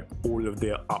 like, all of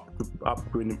their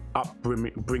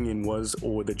upbringing was,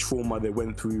 or the trauma they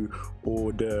went through,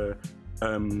 or the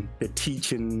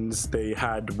teachings they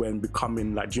had when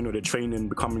becoming, like, you know, the training,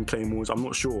 becoming Claymores. I'm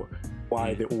not sure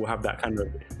why they all have that kind of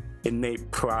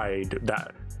innate pride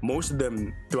that most of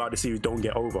them throughout the series don't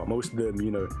get over. Most of them,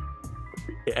 you know,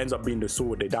 it ends up being the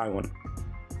sword they die on.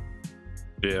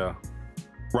 Yeah.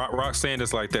 Roxanne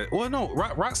is like that. Well, no,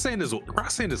 Roxanne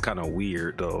is kind of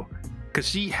weird though, because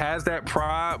she has that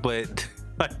pride, but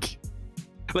like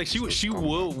she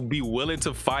will be willing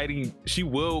to fight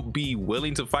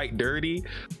dirty,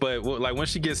 but like when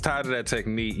she gets tired of that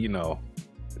technique, you know,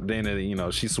 then you know,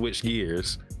 she switched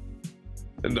gears.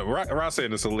 And the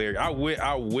Roxanne is hilarious.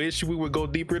 I wish we would go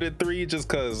deeper than 3, just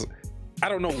because I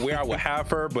don't know where I would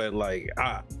have her, but like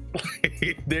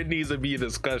there needs to be a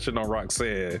discussion on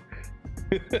Roxanne.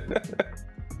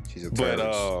 She's a terrorist.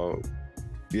 But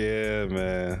yeah,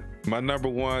 man, my number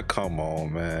one, come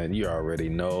on, man, you already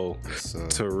know,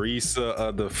 Teresa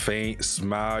of the Faint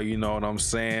Smile. You know what I'm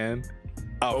saying?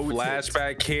 A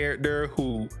flashback character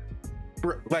who,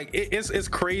 like, it's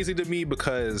crazy to me,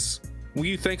 because when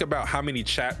you think about how many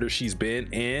chapters she's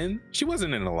been in, she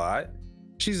wasn't in a lot.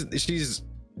 She's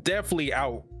definitely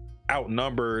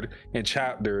outnumbered in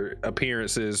chapter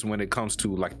appearances when it comes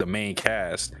to like the main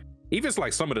cast. Even it's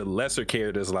like some of the lesser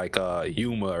characters, like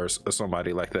Yuma or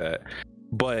somebody like that.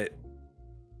 But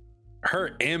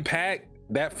her impact,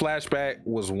 that flashback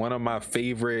was one of my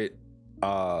favorite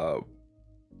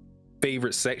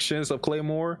sections of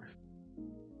Claymore.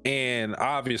 And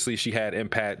obviously she had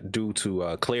impact due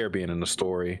to Claire being in the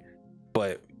story.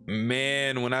 But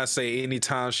man, when I say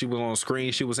anytime she was on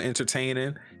screen, she was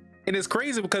entertaining. And it's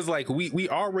crazy because like we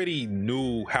already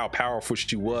knew how powerful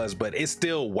she was, but it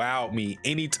still wowed me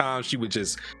anytime she would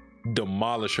just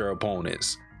demolish her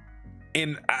opponents.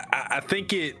 And I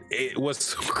think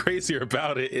what's crazier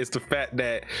about it is the fact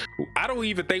that I don't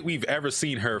even think we've ever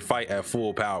seen her fight at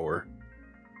full power,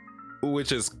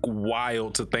 which is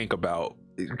wild to think about,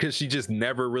 because she just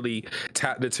never really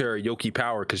tapped into her Yoki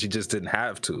power because she just didn't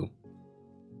have to.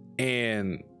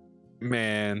 And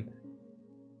man,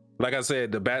 like I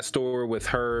said, the backstory with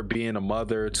her being a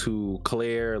mother to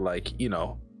Claire, like, you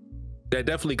know, that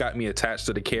definitely got me attached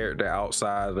to the character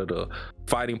outside of the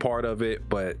fighting part of it.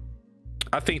 But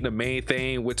I think the main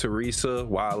thing with Teresa,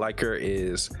 why I like her,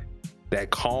 is that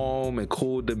calm and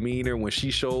cool demeanor when she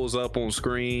shows up on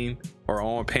screen or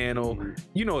on panel.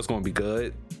 You know it's gonna be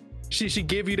good. She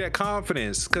give you that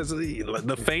confidence, because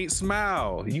the faint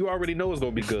smile, you already know it's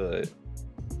gonna be good.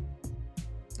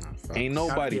 Ain't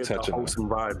nobody touching wholesome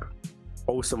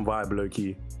vibe, low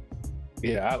key.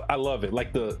 Yeah, I love it.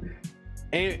 Like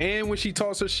and when she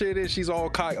talks her shit and she's all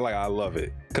cocky, like, I love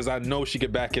it, because I know she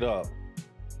can back it up.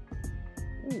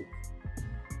 Ooh.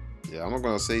 Yeah, I'm not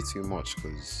gonna say too much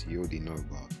because you already know,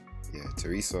 but yeah,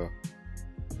 Teresa,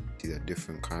 she's a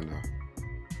different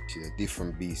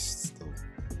beast still.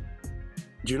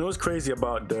 Do you know what's crazy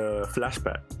about the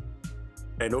flashback?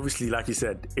 And obviously, like you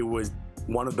said, it was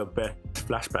one of the best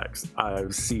flashbacks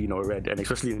I've seen or read, and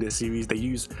especially in this series, they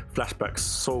use flashbacks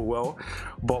so well.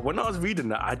 But when I was reading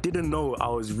that, I didn't know I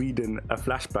was reading a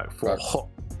flashback for a hot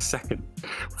second.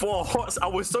 I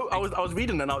was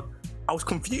reading and I was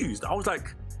confused. I was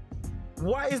like,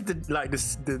 why is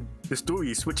the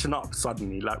story switching up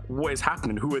suddenly? Like, what is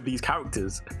happening? Who are these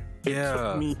characters? It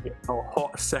took me a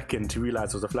hot second to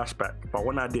realize it was a flashback, but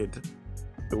when I did,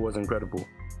 it was incredible.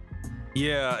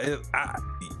 Yeah,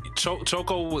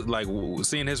 Choco was like,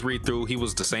 seeing his read through, he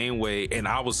was the same way, and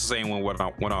I was the same way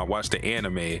when I watched the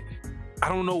anime. I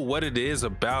don't know what it is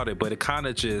about it, but it kind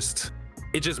of just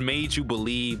made you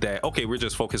believe that, okay, we're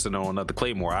just focusing on another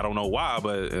Claymore. I don't know why,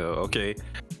 but okay.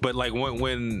 But like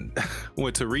when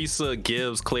Teresa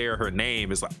gives Claire her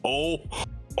name, it's like, oh.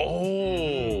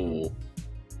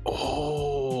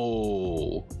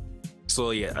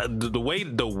 So yeah, the way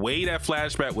that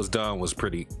flashback was done was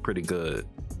pretty good,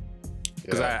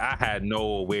 because I had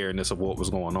no awareness of what was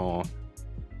going on.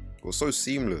 It was so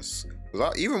seamless.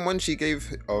 Even when she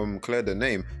gave Claire the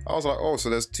name, I was like, oh, so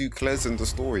there's two Claires in the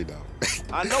story now.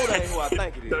 I know that ain't who I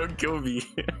think it is. Don't kill me.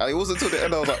 And it wasn't until the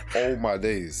end I was like, oh my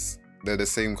days, they're the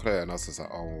same Claire, and I was just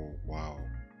like, oh wow,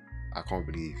 I can't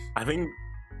believe. I think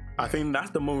that's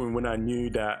the moment when I knew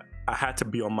that I had to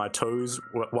be on my toes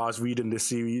while I was reading this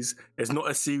series. It's not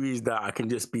a series that I can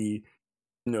just be,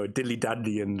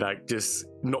 dilly-dally and like just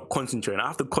not concentrate. I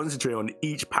have to concentrate on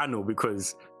each panel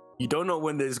because you don't know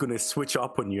when they're going to switch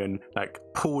up on you and like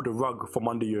pull the rug from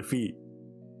under your feet.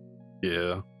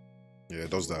 Yeah,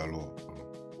 it does that a lot.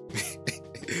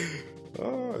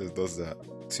 Oh, it does that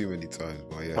too many times.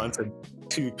 But yeah, Once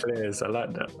two Claires, I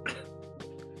like that.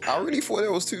 I really thought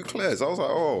there was two Claires. I was like,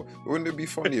 oh, wouldn't it be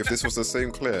funny if this was the same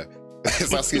Claire?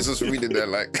 Sasuke's just reading there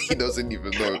like he doesn't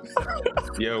even know.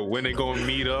 Yo, when they gonna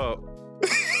meet up?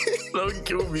 Don't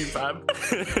kill me, fam.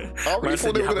 I really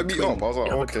thought they were gonna meet up. I was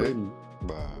like, okay.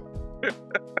 Nah.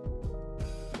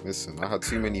 Listen, I had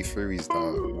too many theories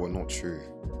that were not true.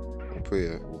 We'll put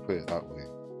it that way.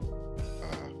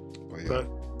 But yeah.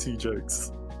 Two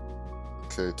jokes.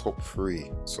 Okay, top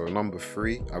 3. So number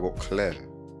 3, I got Claire.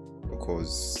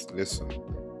 Because listen,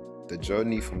 the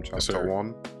journey from chapter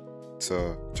 1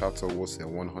 to chapter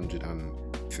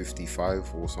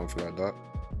 155 or something like that.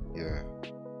 Yeah.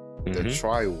 The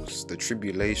trials, the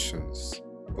tribulations.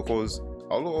 Because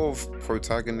a lot of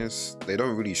protagonists, they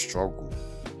don't really struggle.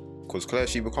 Because Claire,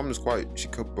 she becomes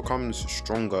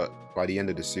stronger by the end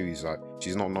of the series. Like,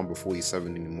 she's not number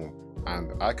 47 anymore.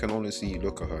 And I can honestly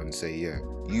look at her and say, yeah,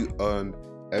 you earned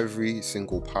every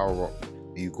single power-up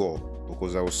you got.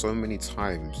 Because there were so many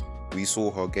times we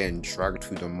saw her getting dragged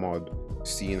through the mud,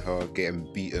 seeing her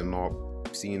getting beaten up,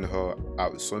 seeing her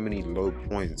at so many low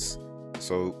points.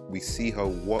 So we see her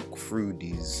work through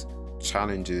these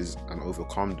challenges and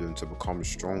overcome them to become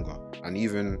stronger. And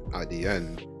even at the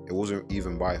end, it wasn't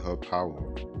even by her power.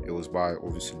 It was by,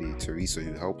 obviously, Teresa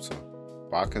who helped her.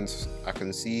 But I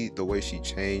can see the way she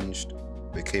changed,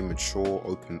 became mature,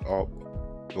 opened up.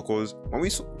 Because when we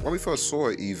first saw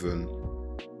her, even,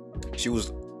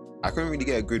 I couldn't really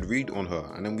get a good read on her.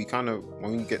 And then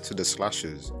when we get to the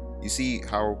slashes, you see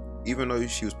how even though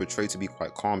she was portrayed to be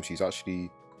quite calm, she's actually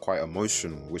quite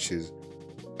emotional, which is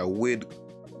a weird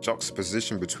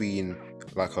juxtaposition between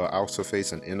like her outer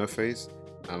face and inner face.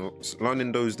 And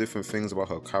learning those different things about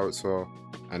her character,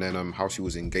 and then how she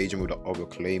was engaging with the other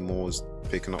Claymores,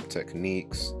 picking up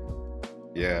techniques.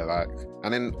 Yeah,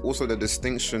 and then also the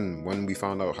distinction when we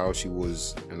found out how she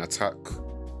was an attack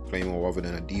Claymore rather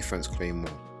than a defense Claymore.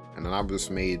 And then that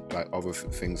just made like other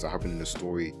things that happened in the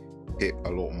story hit a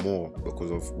lot more,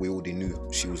 because we already knew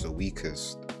she was the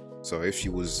weakest. So if she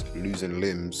was losing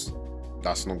limbs,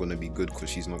 that's not going to be good,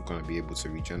 because she's not going to be able to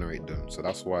regenerate them. So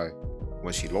that's why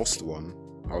when she lost one,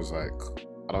 I was like,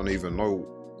 I don't even know,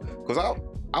 because I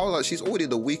was like, she's already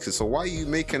the weakest, so why are you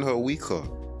making her weaker?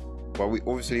 But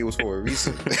obviously it was for a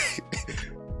reason.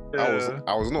 Yeah.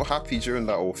 I was not happy during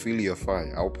that Ophelia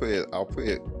fight. I'll put it. I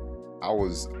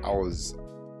was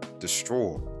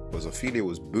distraught because Ophelia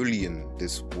was bullying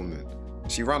this woman.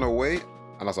 She ran away,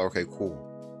 and I was like, okay, cool.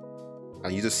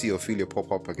 And you just see Ophelia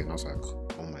pop up again. I was like,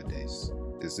 oh my days,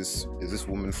 is this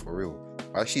woman for real?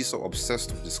 Why is she so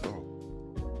obsessed with this girl?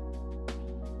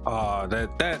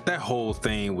 That whole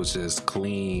thing was just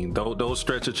clean. Those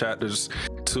stretcher chapters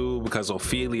too, because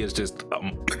Ophelia is just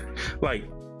like,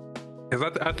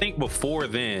 because I think before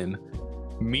then,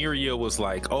 Miria was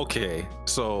like, okay,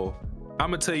 so I'm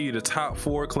gonna tell you the top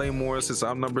 4 Claymores since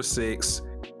I'm number 6,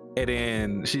 and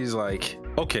then she's like,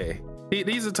 okay,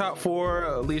 these are top 4: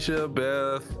 Alicia,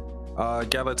 Beth,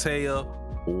 Galatea.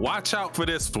 Watch out for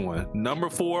this one. Number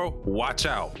 4, watch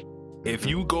out. if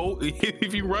you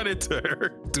run into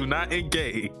her, do not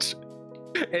engage.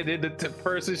 And then the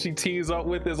person she teams up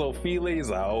with is Ophelia. He's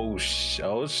like, oh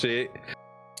shit.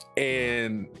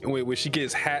 And when she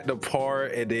gets hacked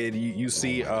apart, and then you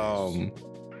see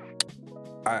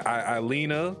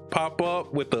Alina pop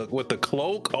up with the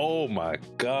cloak. Oh my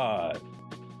god,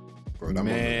 bro,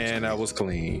 man, that was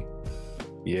clean.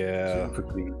 Yeah, super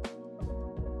clean.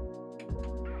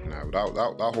 Nah,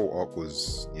 that whole arc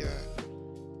was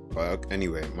But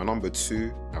anyway, my number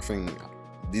 2, I think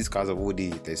these guys have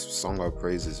they sung her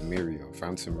praises.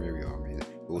 Phantom Miria. I mean,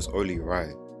 it was only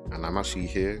right, and I'm actually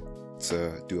here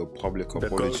to do a public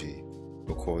apology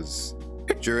because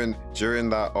during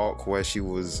that arc where she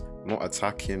was not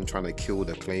attacking, trying to kill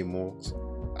the Claymores,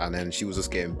 and then she was just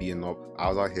getting beaten up, I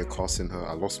was out here cussing her.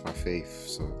 I lost my faith,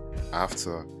 so I have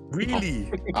to.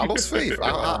 Really? I lost faith.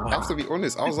 I have to be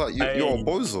honest. I was like, you're a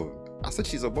bozo. I said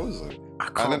she's a bozo. I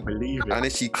can't believe it. And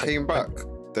then she came back.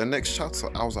 The next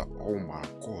chapter, I was like, oh my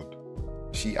god.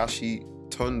 She actually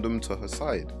turned them to her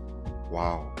side.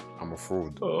 Wow, I'm a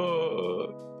fraud.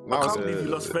 I can't believe you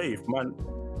lost faith, man.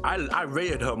 I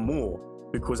rated her more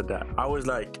because of that. I was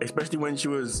like, especially when she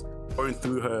was going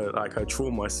through her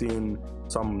trauma, seeing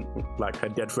some her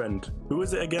dead friend. Who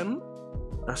was it again?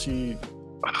 Actually,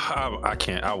 I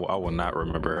can't. I will not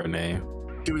remember her name.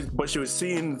 She was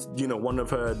seeing, one of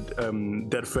her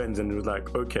dead friends, and it was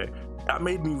like, okay, that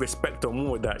made me respect her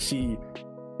more. That she,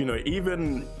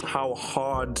 even how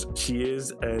hard she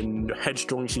is and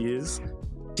headstrong she is,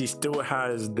 she still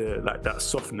has that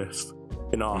softness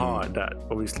in her heart that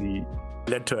obviously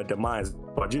led to her demise.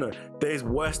 But there's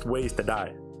worse ways to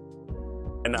die,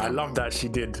 and I love that she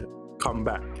did come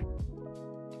back.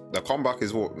 The comeback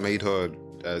is what made her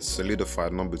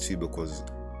solidified number 2, because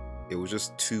it was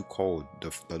just too cold,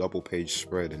 the double page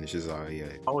spread, and it's just like, yeah,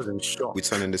 I was in shock. We're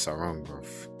turning this around,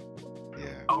 bruv.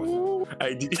 Yeah.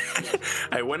 I did.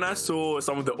 When I saw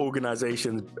some of the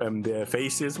organizations, their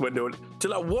faces, when they were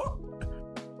like, what?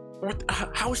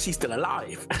 How is she still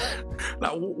alive?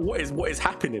 What is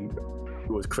happening? It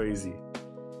was crazy.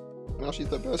 No, she's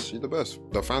the best. She's the best.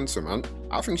 The Phantom, man.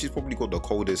 I think she's probably got the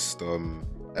coldest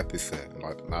epithet.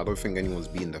 I don't think anyone's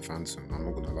beaten the Phantom. I'm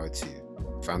not gonna lie to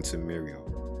you. Phantom Miria.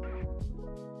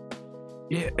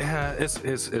 Yeah,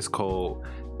 it's cold.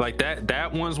 Like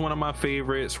that one's one of my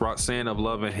favorites. Roxanne of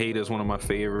Love and Hate is one of my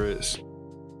favorites. You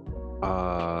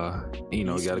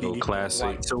gotta go classic.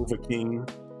 White Silver King.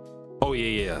 Oh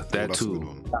yeah, that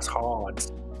too. That's hard.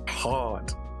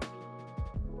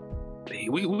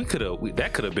 We could have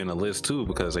that could have been a list too,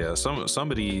 because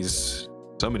some of these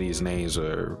names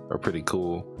are pretty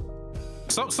cool.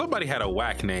 Somebody had a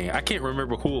whack name. I can't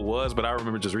remember who it was, but I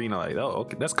remember just reading like, oh,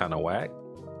 okay, that's kind of whack.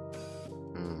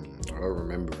 I don't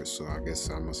remember it, so I guess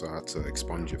I must have had to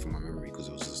expunge it from my memory because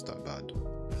it was just that bad.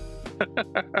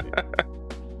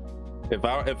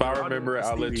 If I remember it,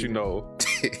 I'll let you know.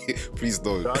 Please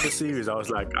don't. The other series, I was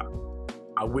like,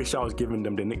 I wish I was giving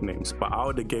them the nicknames, but I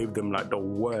would have gave them the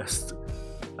worst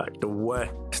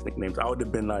nicknames. I would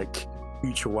have been like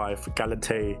Future Wife,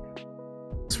 Galatee,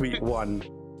 Sweet One,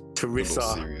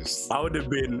 Teresa. I would have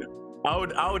been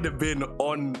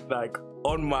on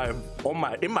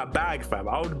in my bag, fam.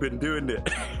 I would have been doing it.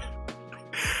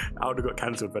 I would have got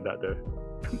cancelled for that though.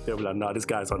 They were like, nah, this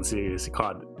guy's unserious. He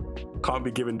can't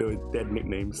be giving those dead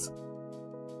nicknames.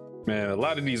 Man, a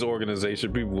lot of these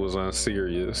organization people was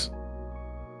unserious.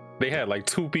 They had like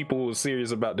 2 people who was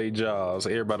serious about their jobs.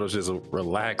 Everybody was just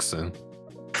relaxing.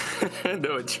 They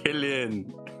were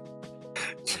chilling.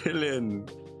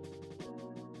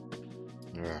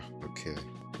 Yeah, okay.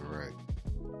 Alright.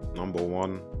 Number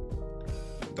 1,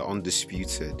 the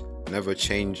undisputed, never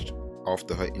changed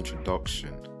after her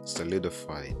introduction,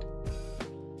 solidified,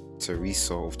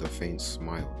 Teresa of the Faint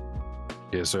Smile.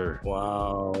 Yes, sir.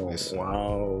 Wow. Listen,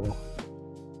 wow.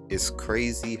 It's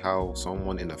crazy how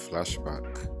someone in a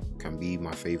flashback can be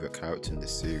my favorite character in the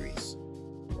series.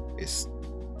 It's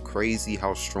crazy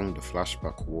how strong the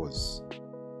flashback was.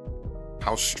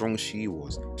 How strong she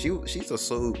was. She's just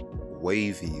so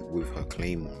wavy with her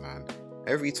Claymore, man.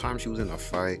 Every time she was in a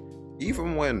fight,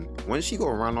 even when she got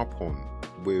ran up on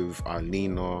with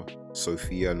Alina,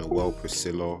 Sophia, Noelle,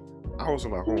 Priscilla, I was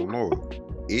like, oh no,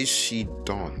 is she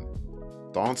done?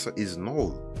 The answer is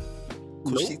no.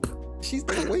 Nope. She's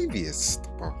the waviest,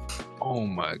 bro. Oh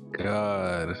my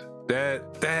god,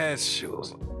 that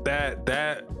shows that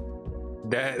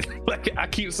like I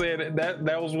keep saying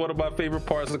that was one of my favorite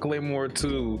parts of Claymore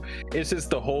too. It's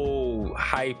just the whole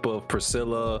hype of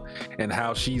Priscilla and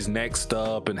how she's next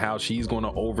up and how she's going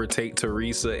to overtake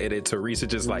Teresa, and then Teresa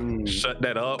just like shut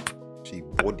that up. She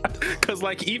bodied. Because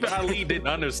like even Ali didn't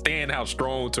understand how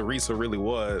strong Teresa really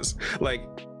was. Like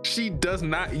she does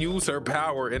not use her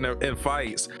power in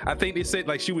fights. I think they said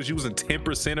like she was using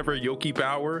 10% of her Yoki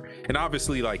power, and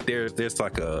obviously like there's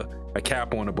like a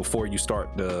cap on it before you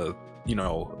start the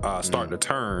start the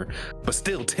turn, but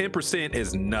still 10%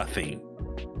 is nothing.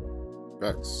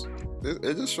 Facts.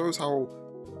 It just shows how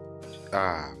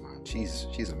man,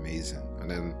 she's amazing.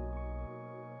 And then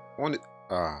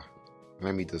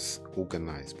let me just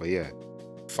organize. But yeah,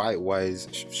 fight wise,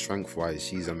 strength wise,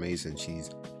 she's amazing.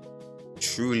 She's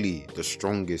truly the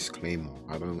strongest Claymore.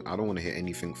 I don't want to hear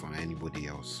anything from anybody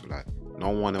else. Like no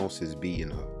one else is beating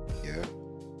her. Yeah.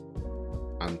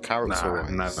 And character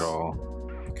wise, not at all.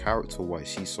 Character wise,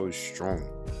 she's so strong.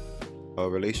 Her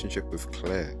relationship with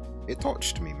Claire, it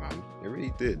touched me, man. It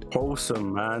really did.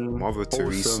 Wholesome, man. Mother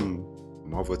Wholesome.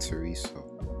 Teresa.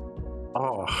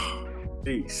 Oh,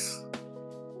 peace.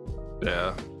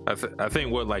 Yeah, I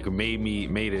think what like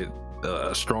made it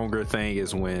a stronger thing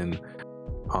is when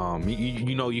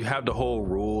you have the whole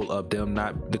rule of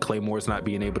the Claymores not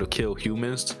being able to kill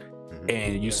humans.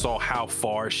 And you saw how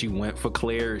far she went for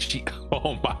Claire.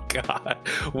 Oh my god,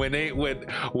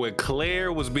 when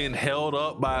Claire was being held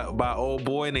up by old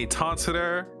boy and they taunted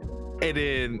her, and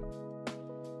then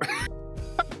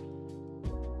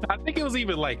I think it was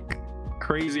even like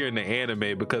crazier in the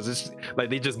anime because it's like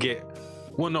they just get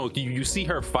you see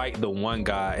her fight the one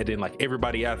guy, and then like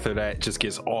everybody after that just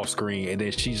gets off screen, and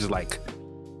then she's just like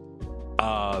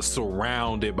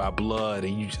surrounded by blood,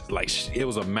 and you just like it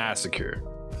was a massacre.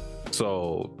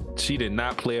 So she did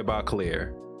not play about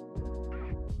Claire.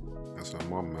 That's her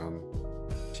mom, man.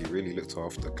 She really looked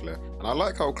after Claire, and I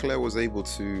like how Claire was able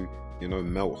to,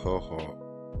 melt her heart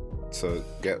to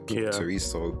get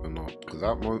Teresa to open up. Because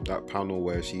that panel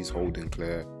where she's holding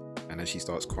Claire, and then she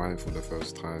starts crying for the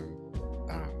first time.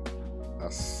 Damn,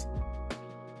 that's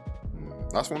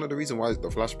one of the reasons why the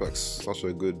flashback's such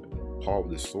a good part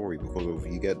of the story, because of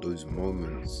you get those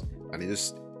moments, and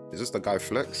it's just the guy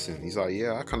flexing. He's like,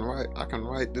 yeah, I can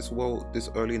write this well this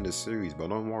early in the series, but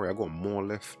don't worry, I got more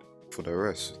left for the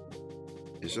rest.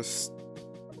 It's just,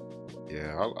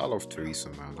 yeah, I love Teresa,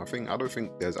 man. I don't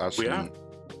think there's actually a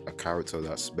character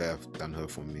that's better than her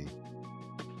for me,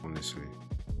 honestly.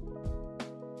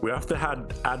 We have to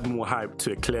add more hype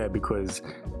to Claire, because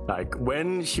like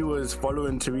when she was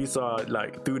following Teresa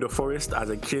like through the forest as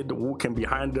a kid, walking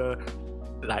behind her,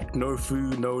 like no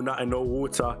food, no nothing, no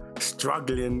water,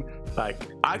 struggling. Like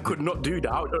I could not do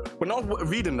that. When I was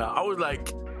reading that, I was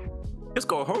like, just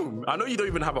go home. I know you don't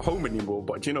even have a home anymore,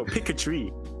 but pick a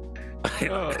tree.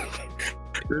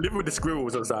 Live with the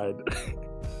squirrels outside.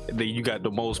 Then you got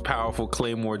the most powerful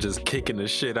Claymore just kicking the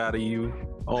shit out of you.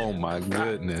 Oh my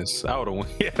goodness. I would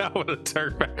have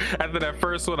turned back. After that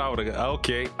first one, I would have,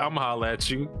 okay, I'm gonna holler at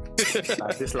you.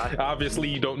 Obviously,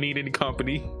 you don't need any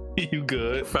company. You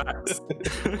good. Facts.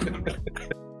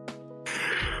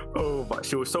 Oh, but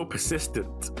she was so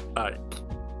persistent.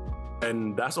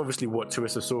 And that's obviously what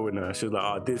Teresa saw in her. She was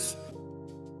like,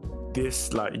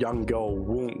 this like young girl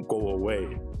won't go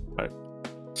away. Like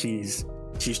she's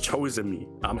chosen me.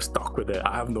 I'm stuck with her.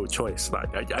 I have no choice. Like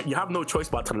you have no choice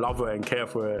but to love her and care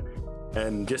for her.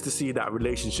 And just to see that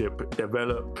relationship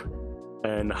develop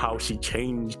and how she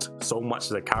changed so much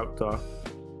as a character,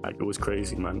 like it was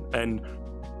crazy, man. And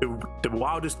the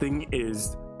wildest thing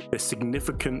is the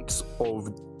significance of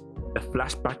the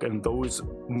flashback and those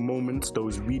moments,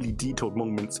 those really detailed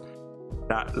moments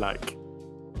that like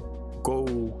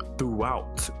go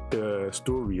throughout the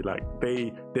story. Like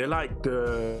they're like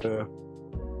the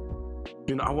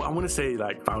I want to say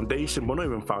like foundation, but not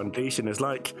even foundation. It's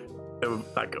like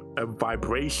a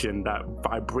vibration that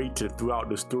vibrated throughout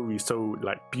the story so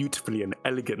like beautifully and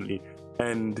elegantly.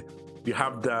 And you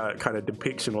have that kind of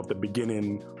depiction of the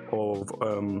beginning of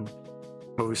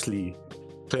obviously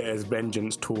Claire's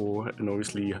vengeance tour, and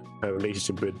obviously her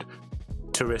relationship with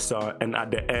Teresa, and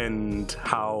at the end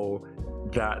how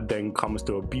that then comes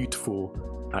to a beautiful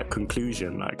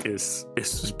conclusion. Like it's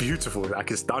beautiful,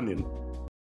 like it's stunning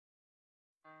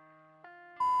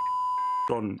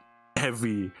on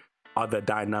every other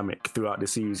dynamic throughout the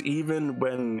series. Even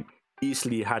when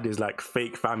Easley had his like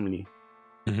fake family,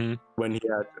 when he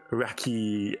had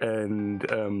Raki and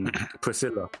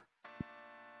Priscilla,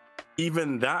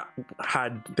 even that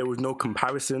there was no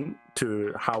comparison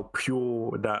to how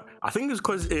pure that. I think it's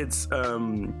because it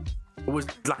was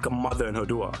like a mother and her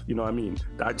daughter, you know what I mean?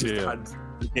 That just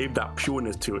gave that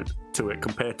pureness to it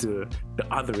compared to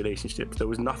the other relationships. There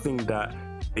was nothing that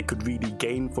they could really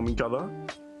gain from each other.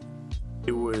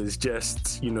 It was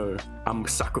just, I'm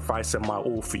sacrificing my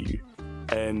all for you.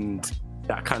 And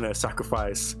that kind of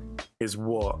sacrifice is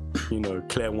what, you know,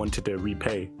 Claire wanted to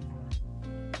repay.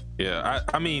 Yeah,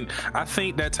 I mean, I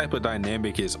think that type of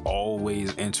dynamic is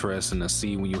always interesting to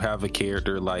see when you have a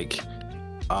character like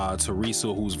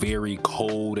Teresa, who's very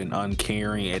cold and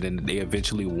uncaring, and then they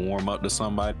eventually warm up to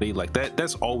somebody like that.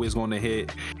 That's always going to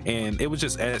hit, and it was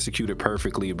just executed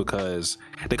perfectly because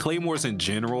the Claymores in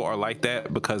general are like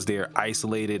that because they're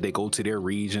isolated. They go to their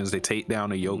regions, they take down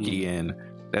the Yoki, and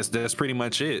that's pretty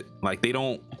much it. Like, they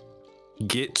don't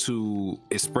get to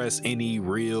express any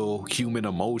real human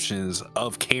emotions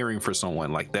of caring for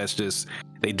someone. Like, that's just,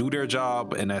 they do their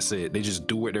job and that's it. They just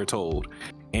do what they're told.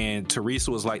 And Teresa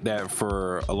was like that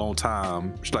for a long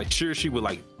time. Like, sure, she would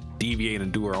like deviate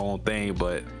and do her own thing,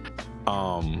 but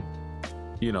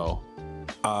you know,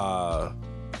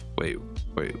 wait,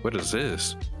 what is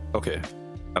this? Okay,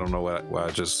 I don't know why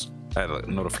I just had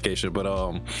a notification,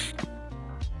 but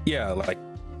yeah, like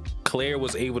Claire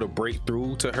was able to break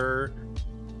through to her.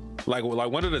 Like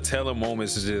one of the telling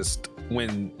moments is just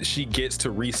when she gets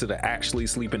Teresa to actually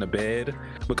sleep in the bed,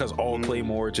 because all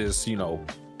Claymore just, you know,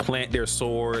 plant their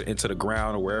sword into the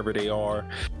ground or wherever they are,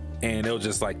 and they'll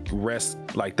just like rest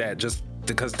like that just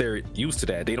because they're used to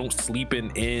that. They don't sleep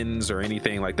in inns or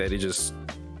anything like that. They just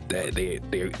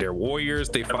they're warriors.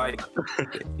 They fight.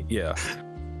 Yeah,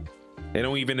 they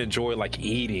don't even enjoy like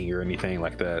eating or anything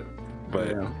like that. But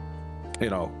you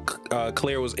know,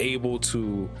 Claire was able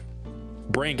to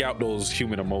bring out those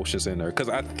human emotions in her, because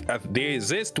they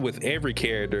exist with every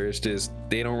character. It's just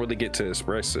they don't really get to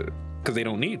express it because they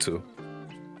don't need to.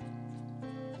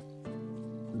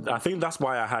 I think that's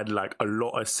why I had like a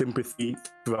lot of sympathy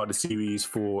throughout the series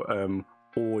for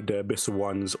all the Abyssal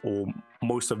ones, or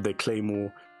most of the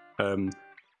Claymore,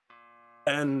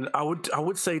 and I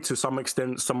would say to some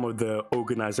extent some of the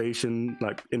organization,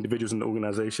 like individuals in the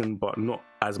organization, but not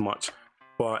as much.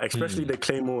 But especially the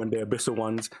Claymore and the Abyssal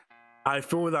ones, I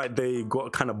feel like they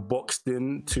got kind of boxed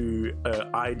into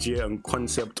an idea and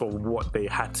concept of what they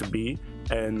had to be,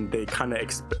 and they kind of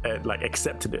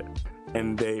accepted it.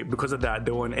 And because of that,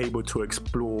 they weren't able to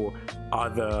explore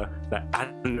other like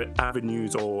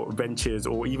avenues or ventures,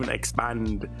 or even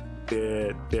expand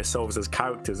themselves as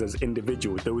characters, as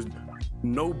individuals. There was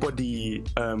nobody.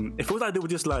 It feels like they were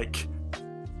just like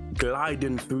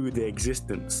gliding through their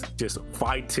existence, just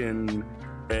fighting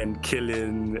and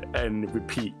killing and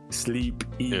repeat, sleep,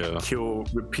 eat, kill,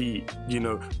 repeat, you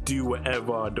know, do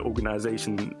whatever the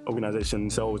organization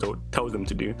sells or tells them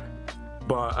to do.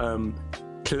 But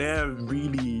Claire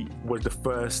really was the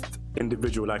first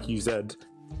individual, like you said,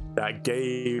 that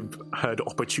gave her the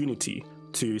opportunity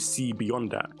to see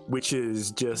beyond that, which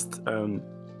is just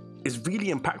is really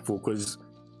impactful, because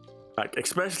like,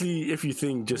 especially if you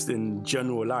think just in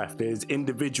general life, there's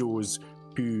individuals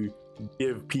who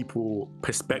give people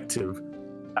perspective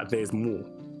that there's more,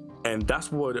 and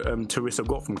that's what Teresa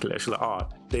got from Claire. She's like,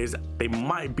 they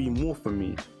might be more for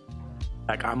me.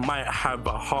 Like, I might have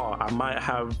a heart, I might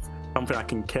have something I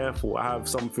can care for, I have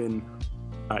something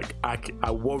like I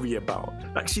worry about.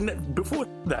 Like, before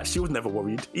that, she was never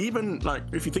worried. Even like,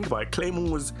 if you think about it,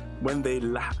 Claymore was when they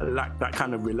lacked that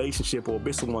kind of relationship, or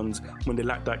Abyssal ones when they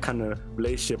lacked that kind of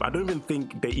relationship. I don't even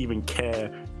think they even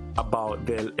care about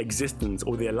their existence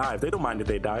or their lives. They don't mind if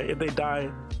they die. If they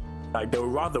die, like, they'll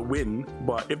rather win.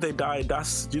 But if they die,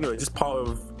 that's, you know, just part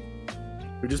of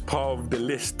the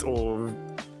list of,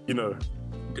 you know,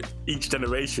 each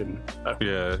generation.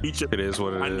 It is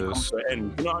what it is. You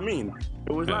know what I mean?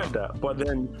 It was like that. But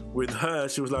then with her,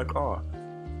 she was like,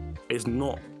 it's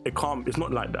not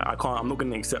like that. I'm not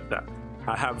going to accept that.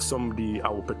 I have somebody I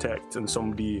will protect, and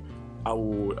somebody I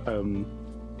will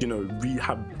you know, we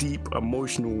have deep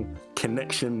emotional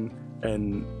connection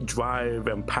and drive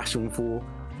and passion for,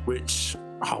 which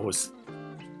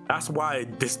that's why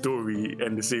this story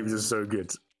and the series is so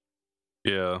good.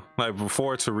 Yeah, like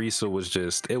before, Teresa was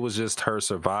just her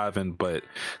surviving, but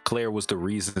Claire was the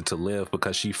reason to live,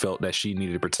 because she felt that she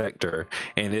needed to protect her,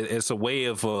 and it's a way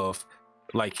of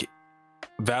like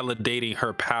validating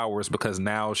her powers, because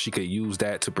now she could use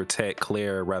that to protect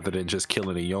Claire rather than just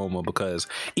killing a Yoma. Because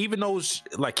even though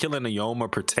like killing a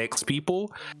Yoma protects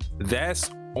people,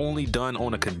 that's only done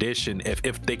on a condition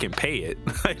if they can pay it.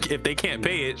 Like, if they can't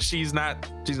pay it, she's not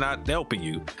helping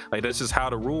you. Like, that's just how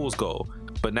the rules go.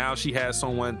 But now she has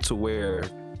someone to where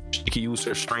she can use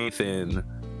her strength in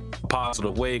a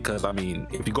positive way, because I mean,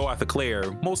 if you go after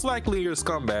Claire, most likely you're a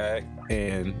scumbag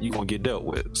and you're gonna get dealt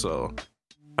with. So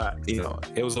you know,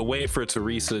 it was a way for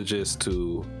Teresa just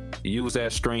to use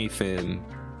that strength in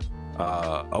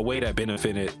a way that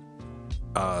benefited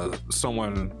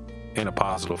someone in a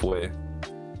positive way.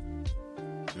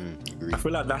 I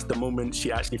feel like that's the moment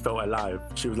she actually felt alive.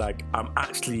 She was like, I'm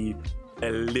actually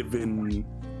a living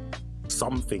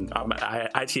something. I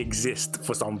actually exist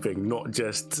for something, not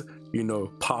just, you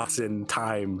know, passing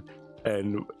time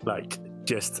and like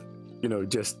just, you know,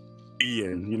 just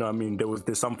being, you know what I mean?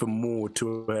 There's something more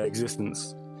to her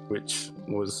existence, which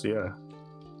was, yeah,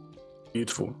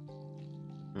 beautiful.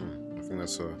 I think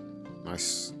that's a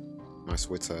nice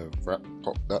way to wrap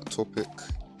up that topic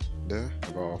there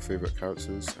about our favorite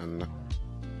characters. And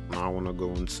now I want to go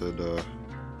into the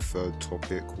third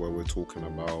topic where we're talking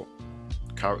about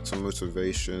character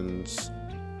motivations.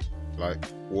 Like,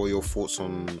 what are your thoughts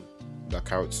on the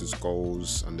characters'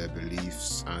 goals and their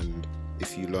beliefs, and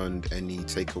if you learned any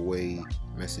takeaway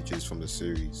messages from the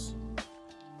series?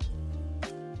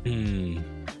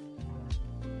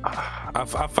 I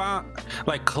found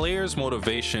like Claire's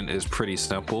motivation is pretty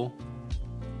simple,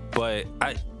 but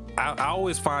I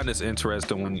always find this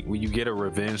interesting when you get a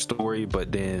revenge story,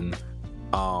 but then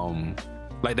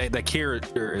like that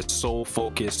character is so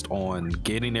focused on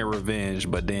getting their revenge,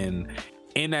 but then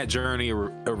in that journey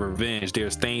of revenge,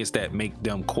 there's things that make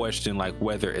them question like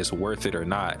whether it's worth it or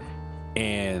not.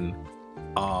 And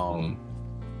a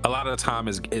lot of the time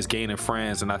is gaining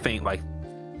friends, and I think like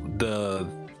the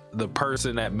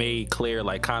person that made Claire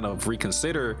like kind of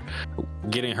reconsider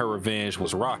getting her revenge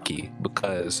was Rocky,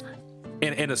 because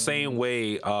in the same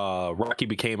way Rocky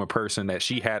became a person that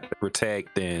she had to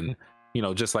protect, and you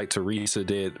know, just like Teresa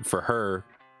did for her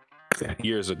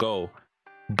years ago.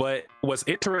 But what's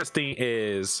interesting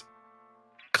is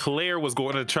Claire was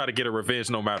going to try to get a revenge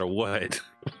no matter what.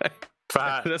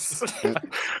 This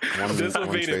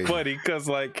what made it funny, because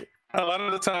like a lot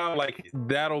of the time like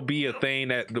that'll be a thing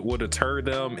that will deter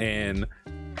them, and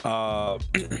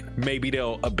maybe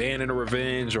they'll abandon a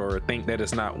revenge or think that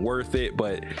it's not worth it.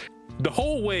 But the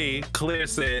whole way Claire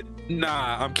said,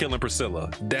 nah, I'm killing Priscilla.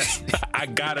 That's I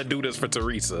gotta do this for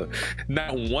Teresa.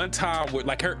 Not one time with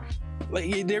like her,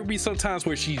 like there'd be some times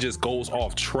where she just goes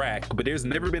off track, but there's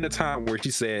never been a time where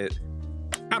she said,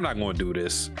 I'm not gonna do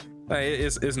this. Like,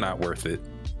 it's not worth it.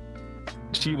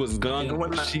 She was gung.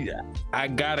 I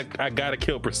gotta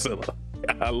kill Priscilla.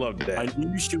 I love that. I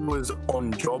knew she was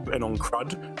on job and on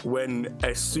crud when,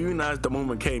 as soon as the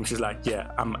moment came, she's like,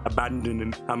 yeah, I'm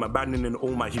abandoning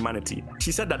all my humanity.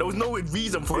 She said that. There was no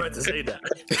reason for her to say that.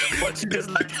 But she just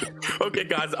like, okay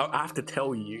guys, I have to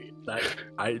tell you, like,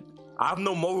 I have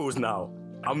no morals now.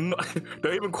 I'm not,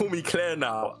 don't even call me Claire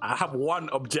now. I have one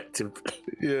objective.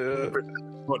 Yeah.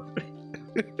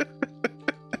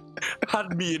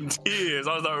 Had me in tears.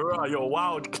 I was like, right, you're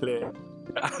wild, Claire.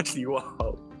 Actually,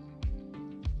 wow.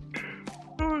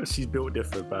 Oh, she's built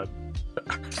different, man.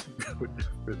 She's built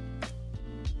different.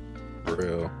 For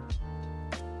real.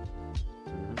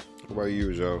 What about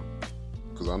you, Joe?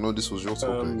 Because I know this was your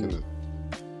topic, isn't it?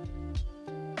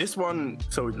 This one,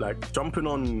 so like jumping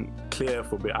on Claire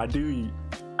for a bit, I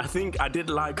think I did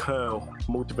like her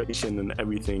motivation and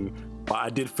everything, but I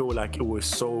did feel like it was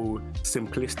so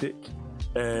simplistic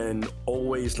and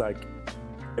always like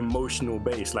emotional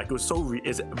based. Like it was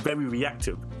it's very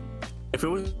reactive. If it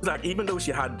was like, even though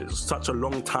she had such a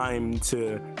long time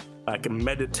to like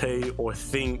meditate or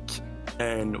think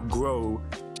and grow,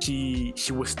 she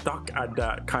was stuck at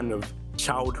that kind of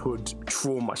childhood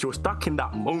trauma. She was stuck in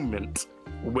that moment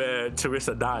where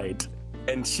Teresa died,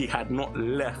 and she had not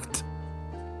left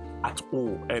at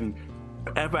all. And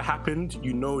whatever happened,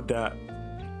 you know that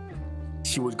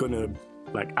she was gonna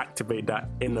like activate that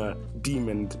inner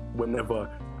demon whenever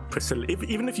Priscilla,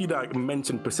 even if you like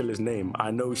mentioned Priscilla's name, I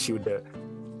know she would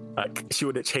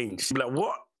have changed. She'd be like,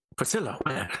 what? Priscilla?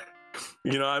 Where?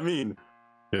 You know what I mean?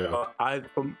 Yeah.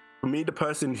 For me, the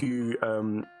person who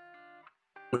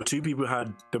the two people who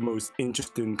had the most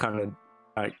interesting kind of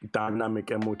like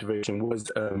dynamic and motivation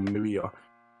was Maria,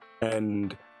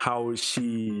 and how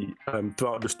she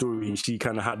throughout the story she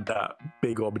kind of had that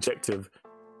bigger objective,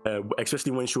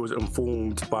 especially when she was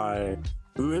informed by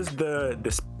who is the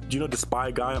do you know the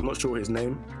spy guy? I'm not sure his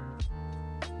name.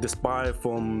 The spy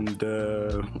from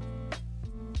the.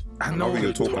 I know what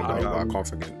you're talking about, but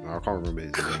I can't remember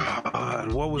his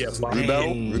name. What was his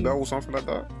name? Rebel or something like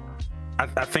that?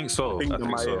 I think so. I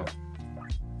think so.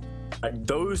 Like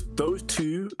those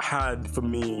two had for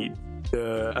me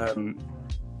the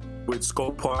with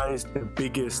scope-wise the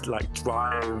biggest like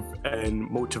drive and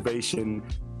motivation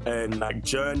and like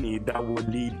journey that would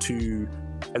lead to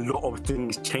a lot of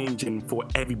things changing for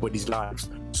everybody's lives.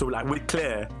 So like with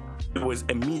Claire, it was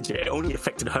immediate. It only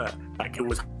affected her. Like it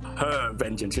was her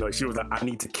vengeance. You know, she was like, I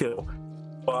need to kill.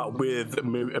 But with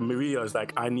Maria, it's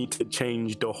like, I need to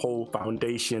change the whole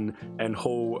foundation and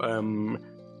whole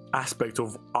aspect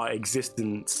of our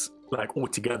existence, like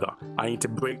altogether. I need to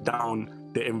break down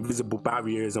the invisible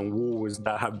barriers and walls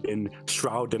that have been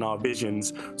shrouding our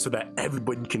visions so that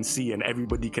everybody can see and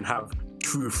everybody can have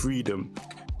true freedom.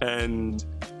 And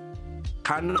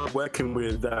kind of working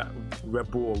with that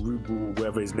Rebel or Rubu,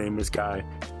 whatever his name is, guy,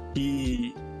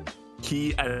 he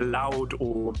allowed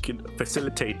or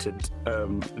facilitated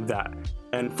that.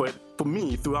 And for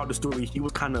me, throughout the story, he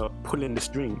was kind of pulling the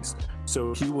strings.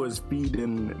 So he was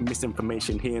feeding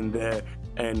misinformation here and there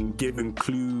and giving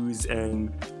clues,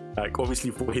 and like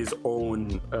obviously for his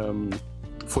own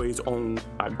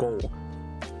goal.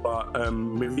 But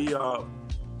Maria,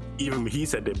 even he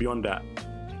said that beyond that,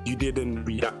 you didn't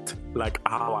react like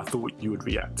how I thought you would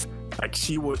react. Like,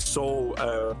 she was so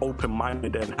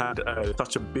open-minded and had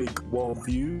such a big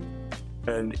worldview,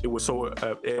 and it was so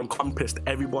it encompassed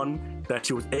everyone that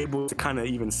she was able to kind of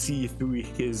even see through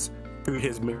his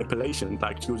manipulation.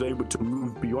 Like, she was able to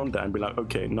move beyond that and be like,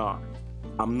 okay, nah,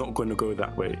 I'm not going to go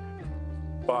that way.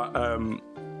 But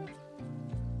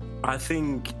I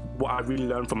think what I really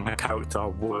learned from her character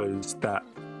was that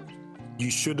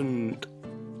you shouldn't,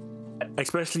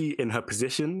 especially in her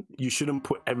position, you shouldn't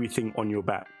put everything on your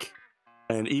back.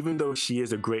 And even though she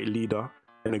is a great leader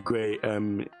and a great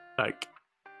like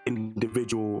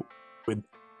individual with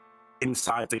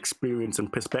insight, experience,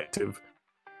 and perspective,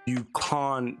 you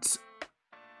can't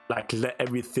like let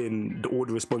everything, all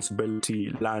the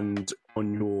responsibility land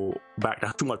on your back.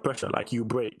 That's too much pressure. Like, you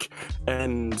break.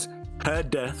 And her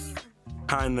death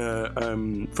kind of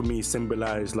for me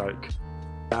symbolized like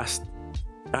that's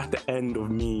the end of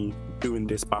me doing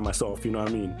this by myself, you know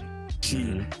what I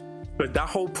mean? But that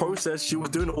whole process, she was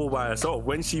doing it all by herself.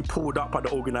 When she pulled up at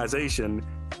the organization,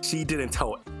 she didn't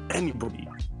tell anybody,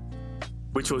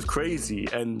 which was crazy.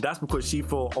 And that's because she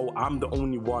thought, oh, I'm the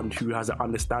only one who has an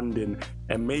understanding.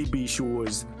 And maybe she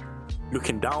was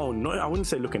looking down. No, I wouldn't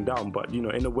say looking down, but, you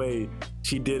know, in a way,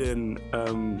 she didn't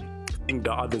think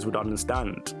that others would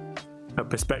understand her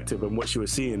perspective and what she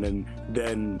was seeing, and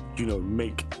then, you know,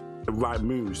 make the right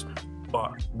moves.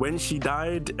 But when she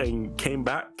died and came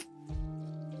back,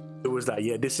 it was like,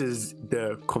 yeah, this is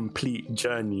the complete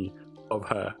journey of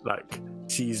her. Like,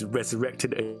 she's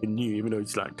resurrected anew, even though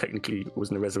it's like technically it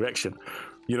wasn't a resurrection,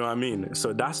 you know what I mean?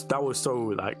 So that was so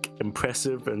like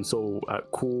impressive and so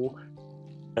cool,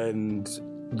 and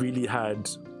really had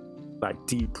like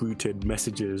deep-rooted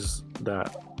messages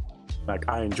that like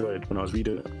I enjoyed when I was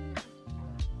reading it.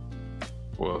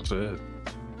 Well said.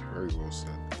 Very well said.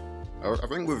 I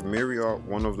think with Miria,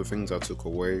 one of the things I took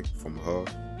away from her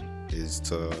is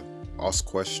to ask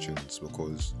questions,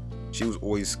 because she was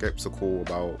always skeptical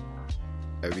about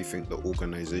everything the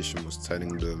organization was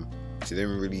telling them. She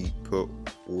didn't really put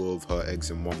all of her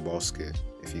eggs in one basket,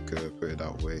 if you could put it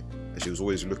that way. And she was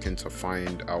always looking to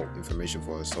find out information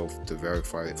for herself, to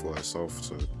verify it for herself,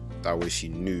 so that way she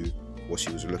knew what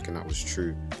she was looking at was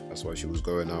true. That's why she was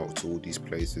going out to all these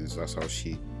places. That's how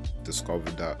she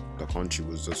discovered that the country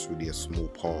was just really a small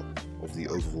part of the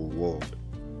overall world,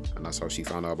 and that's how she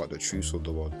found out about the truths of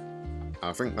the world. And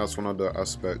I think that's one of the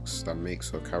aspects that makes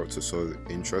her character so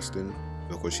interesting,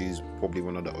 because she's probably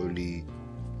one of the only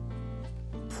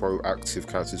proactive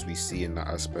characters we see in that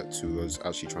aspect, who was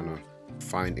actually trying to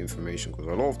find information. Because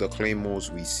a lot of the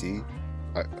Claymores we see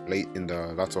late in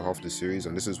the latter half of the series,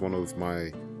 and this is one of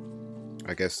my,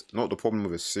 I guess, not the problem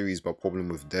with the series, but problem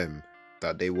with them,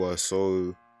 that they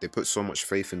put so much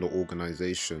faith in the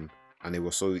organization, and they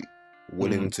were so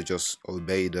willing to just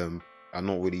obey them and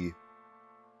not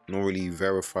really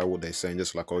verify what they're saying.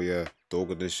 Just like, oh yeah, the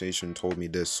organization told me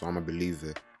this, so I'm gonna believe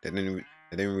it. They didn't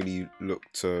really look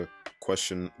to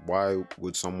question, why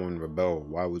would someone rebel?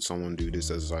 Why would someone do this?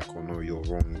 As like, oh no, you're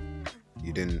wrong.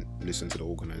 You didn't listen to the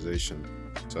organization.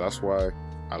 So that's why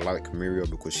I like Miria,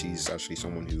 because she's actually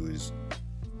someone who is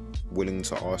willing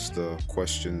to ask the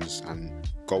questions and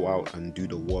go out and do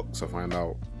the work to find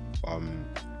out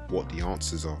what the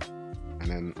answers are. And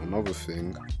then another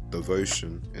thing,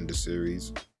 devotion in the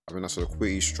series. I mean, that's a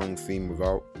pretty strong theme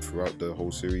throughout the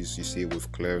whole series. You see it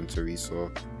with Claire and Teresa.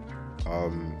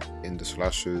 In the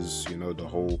slashers, you know, the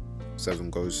whole Seven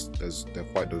Ghosts, they're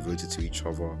quite devoted to each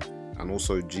other. And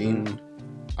also Jean,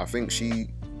 I think she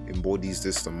embodies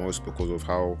this the most, because of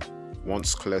how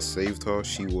once Claire saved her,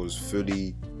 she was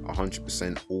fully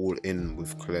 100% all in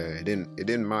with Claire. It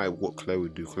didn't matter what Claire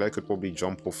would do. Claire could probably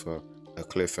jump off a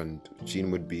cliff and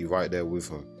Jean would be right there with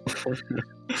her.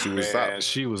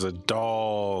 She was a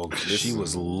dog. Listen, she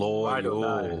was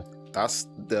loyal. That's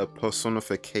the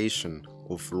personification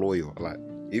of loyal. Like,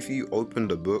 if you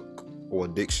opened a book or a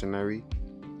dictionary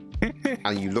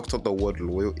and you looked up the word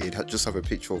loyal, it'd just have a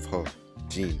picture of her,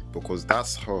 Jean, because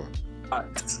that's her.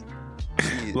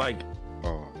 Like,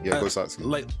 oh yeah, go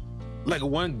Satsuki. like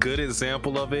one good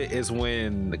example of it is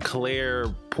when Claire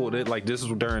pulled it. Like this is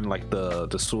during like the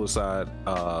suicide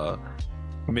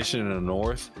mission in the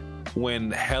North,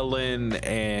 when Helen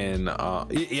and I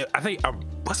think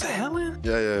was it Helen?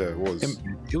 Yeah, it was.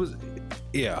 It was.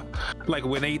 Yeah, like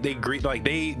when they agreed, like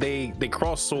they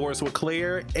crossed swords with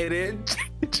Claire, and then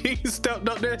she stepped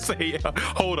up there and said,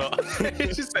 "Hold up."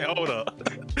 She said, "Hold up,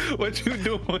 what you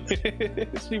doing?"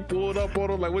 She pulled up on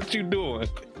him like, "What you doing?"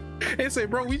 And said,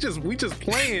 "Bro, we just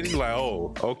playing." He's like,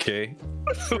 "Oh, okay."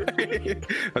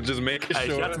 I'm just making sure.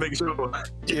 She had to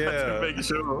make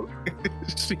sure.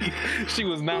 She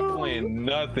was not playing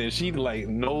nothing. She like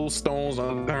no stones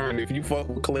unturned. If you fuck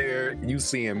with Claire, you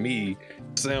seeing me.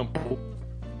 Simple.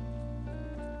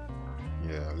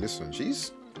 Yeah, listen,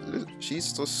 she's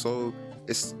just so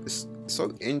it's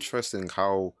so interesting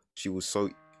how it was so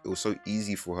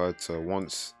easy for her to,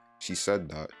 once she said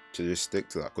that, to just stick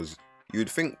to that, because you'd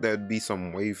think there'd be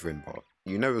some wavering, but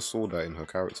you never saw that in her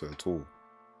character at all.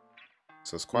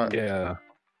 So it's quite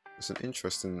it's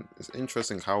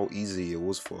interesting how easy it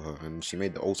was for her, and she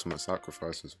made the ultimate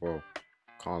sacrifice as well.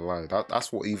 Can't lie,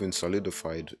 that's what even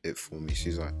solidified it for me.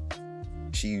 She's like,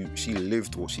 she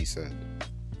lived what she said.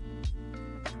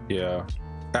 Yeah,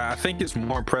 I think it's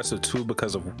more impressive too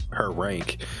because of her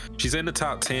rank. She's in the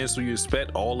top 10, so you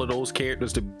expect all of those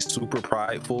characters to be super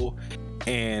prideful.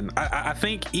 And I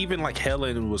think even like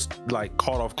Helen was like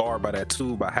caught off guard by that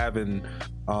too, by having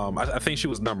I think she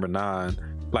was number 9,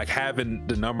 like having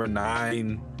the number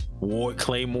 9 Ward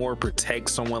Claymore protect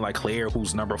someone like Claire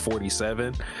who's number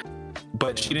 47,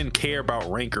 but she didn't care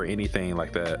about rank or anything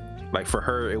like that. Like for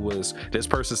her, it was, this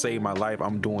person saved my life,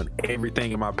 I'm doing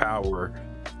everything in my power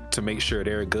to make sure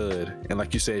they're good. And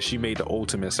like you said, she made the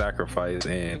ultimate sacrifice,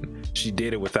 and she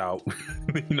did it without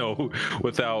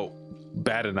without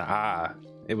batting an eye.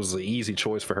 It was an easy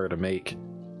choice for her to make.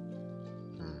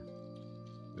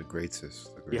 The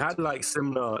greatest. He had like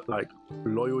similar like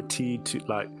loyalty to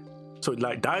like, so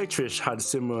like Dietrich had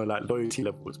similar like loyalty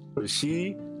levels, but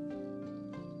she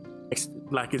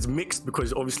like it's mixed,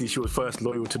 because obviously she was first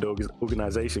loyal to the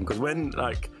organization, because when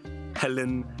like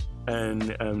Helen and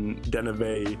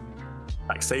Deneve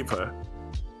like save her,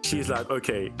 she's like,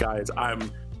 okay guys,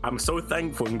 I'm so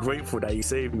thankful and grateful that you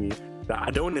saved me, that I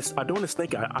don't want to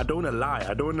snake it. I don't want to lie.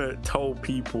 I don't want to tell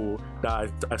people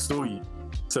that I saw you.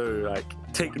 So like,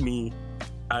 take me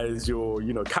as your,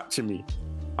 capture me.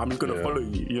 I'm just gonna follow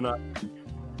you,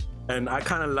 And I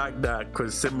kind of like that,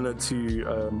 because similar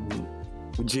to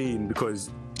Jean, because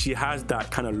she has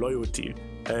that kind of loyalty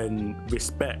and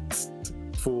respect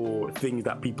for things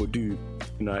that people do.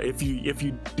 If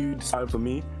you do decide for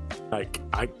me,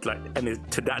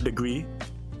 to that degree,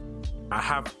 I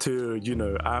have to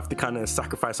kind of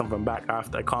sacrifice something back.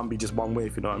 I can't be just one way,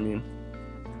 if you know what I mean.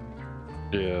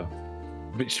 Yeah,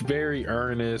 but she's very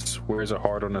earnest, wears her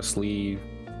heart on her sleeve,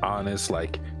 honest.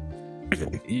 Like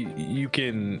you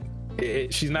can.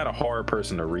 She's not a hard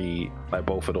person to read, like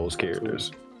both of those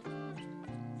characters.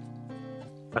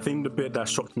 I think the bit that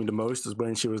shocked me the most is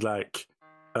when she was like,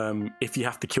 if you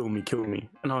have to kill me, kill me.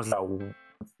 And I was like,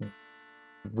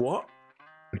 what?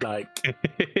 Like,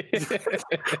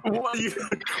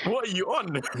 what are you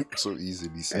on? So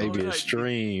easily said. Maybe a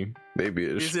stream.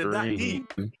 Is it that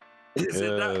deep? Is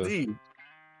it that deep?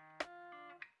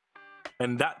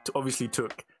 And that obviously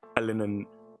took Helen and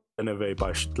Deneve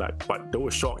by they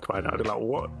were shocked by that. They're like,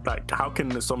 what? Like, how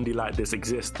can somebody like this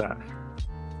exist, that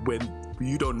when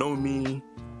you don't know me,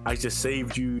 I just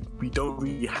saved you, we don't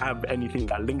really have anything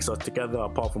that links us together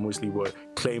apart from obviously we're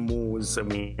Claymores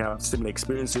and we have similar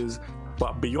experiences,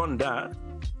 but beyond that,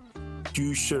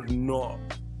 you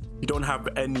don't have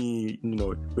any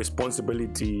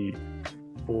responsibility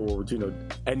or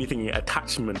anything,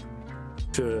 attachment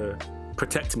to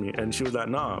protect me. And she was like,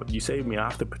 nah, you saved me, I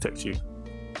have to protect you.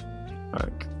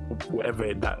 Like,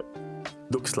 whatever that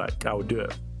looks like, I will do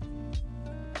it.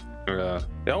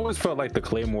 It always felt like the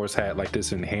Claymores had like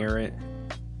this inherent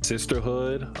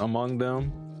sisterhood among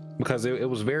them, because it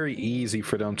was very easy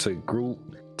for them to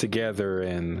group together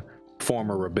and form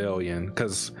a rebellion,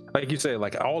 because like you said,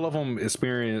 like all of them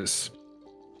experience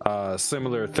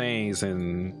similar things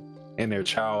in their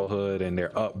childhood and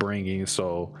their upbringing,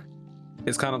 so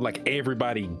it's kind of like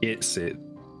everybody gets it,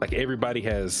 like everybody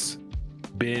has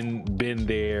been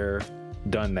there,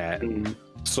 done that.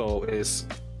 So it's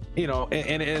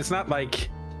and it's not like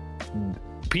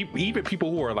even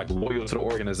people who are like loyal to the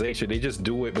organization, they just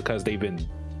do it because they've been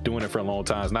doing it for a long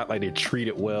time. It's not like they're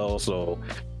treated well, so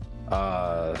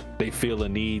they feel a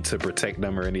need to protect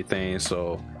them or anything.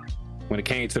 So when it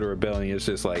came to the rebellion, it's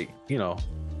just like,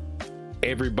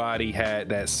 everybody had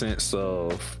that sense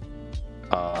of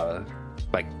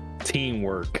like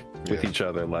teamwork with each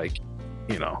other. Like,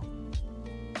 you know,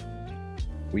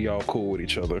 we all cool with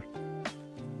each other.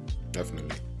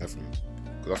 Definitely.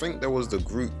 Because I think there was the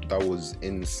group that was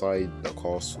inside the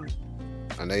castle,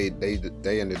 and they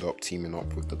ended up teaming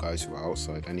up with the guys who were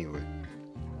outside anyway.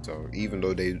 So even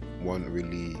though they weren't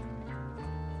really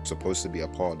supposed to be a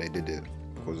part, they did it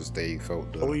because they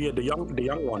felt the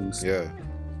young ones. Yeah.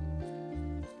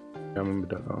 I remember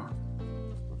that now.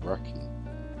 Raki.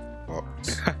 But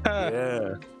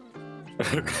yeah.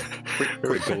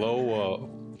 quick glow up.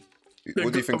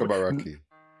 What do you think about Raki?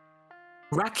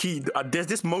 Raki, there's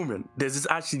this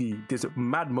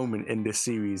mad moment in this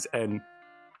series, and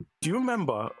do you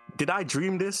remember? Did I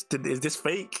dream this? Is this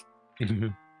fake?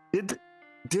 Did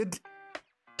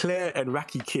Claire and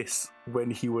Raki kiss when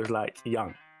he was like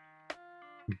young?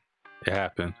 It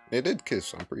happened. They did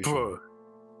kiss, I'm pretty sure.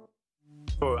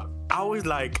 Bro, I was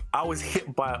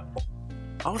hit by.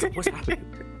 I was like, what's happening?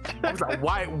 I was like,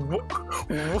 why? What?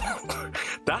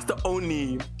 That's the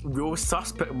only real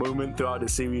suspect moment throughout the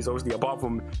series, obviously, apart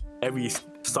from every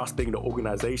sus thing the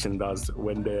organization does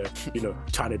when they're, you know,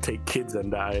 trying to take kids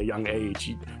and at a young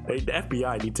age. The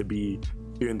FBI need to be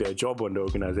doing their job on the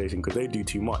organization because they do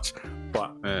too much.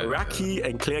 But Raki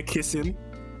and Claire kissing,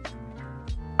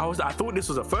 I thought this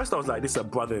was at first I was like, this is a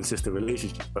brother and sister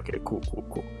relationship. Okay, cool.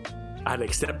 I had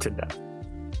accepted that.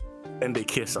 And they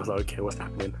kissed. I was like, okay, what's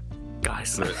happening?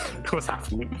 Guys, what's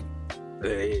happening?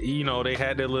 You know, they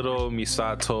had their little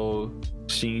Misato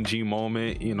Shinji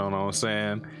moment, you know what I'm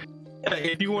saying?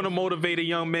 If you want to motivate a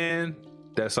young man,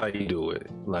 that's how you do it.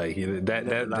 Like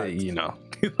that you know,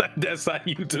 that's how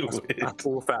you do it. That's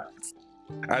all facts.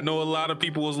 I know a lot of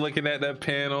people was looking at that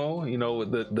panel, you know,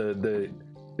 with the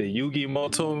Yugi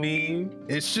Moto meme.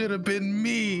 It should have been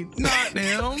me, not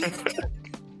him.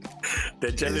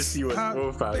 The jealousy was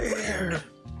so fast.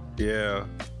 Yeah.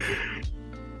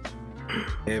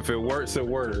 If it works, it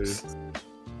works.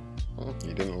 Oh,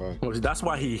 he didn't lie. Well, that's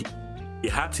why he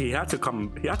had to come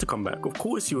back. Of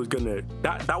course he was gonna.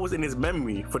 That was in his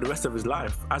memory for the rest of his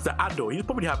life. As an adult, he's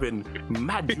probably having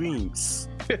mad dreams,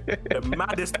 the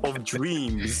maddest of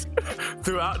dreams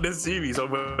throughout the series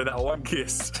over that one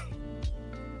kiss.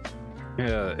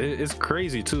 Yeah, it's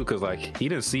crazy too, because like he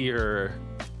didn't see her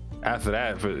after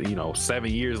that for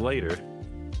 7 years later.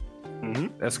 Mm-hmm.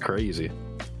 That's crazy.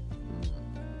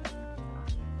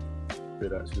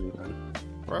 Good actually, man.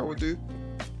 Right, we'll do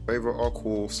favorite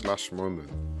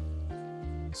arc/moment.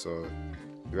 So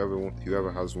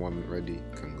whoever has one ready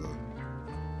can go.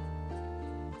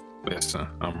 Listen,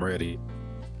 I'm ready.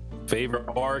 Favorite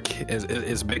arc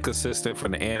is been consistent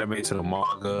from the anime to the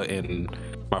manga in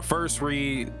my first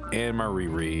read and my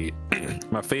reread.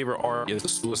 My favorite arc is the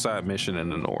suicide mission in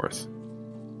the North,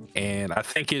 and I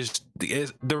think is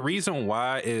the reason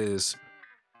why is,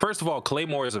 first of all,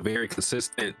 Claymore is a very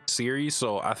consistent series,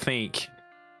 so I think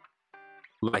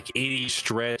like any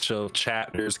stretch of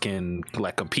chapters can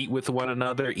like compete with one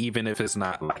another, even if it's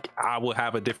not like I will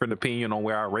have a different opinion on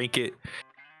where I rank it.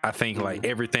 I think like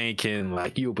everything can,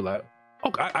 like, you'll be like,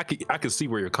 okay, I can see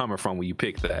where you're coming from when you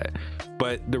pick that.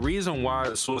 But the reason why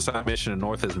the Suicide Mission in the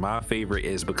North is my favorite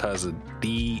is because of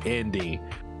the ending,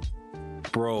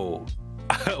 bro.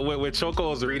 when Choco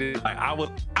was reading it, like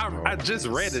I just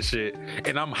read the shit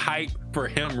and I'm hyped for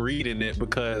him reading it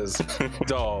because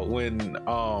dog, when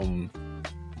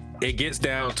it gets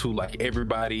down to like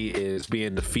everybody is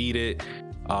being defeated,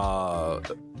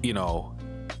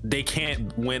 they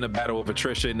can't win a battle of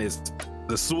attrition. Is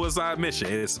the suicide mission.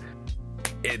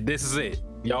 This is it.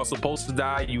 Y'all supposed to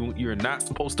die. You're not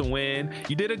supposed to win.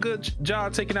 You did a good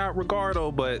job taking out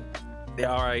Ricardo, but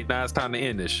all right, now it's time to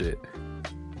end this shit.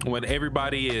 When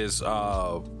everybody is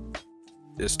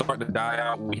starting to die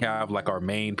out, we have like our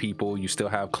main people. You still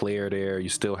have Claire there. You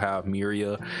still have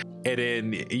Miria, and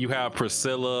then you have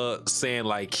Priscilla saying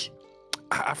like,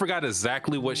 I forgot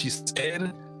exactly what she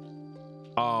said.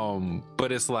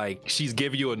 But it's like she's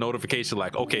giving you a notification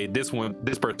like, okay, this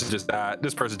person just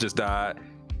died,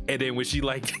 and then when she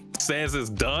like says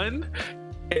it's done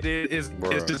and it's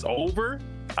just over,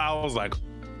 I was like,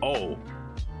 oh.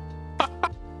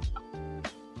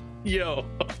 Yo,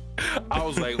 I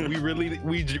was like,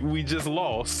 we just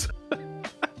lost.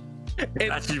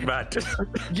 That's you bad.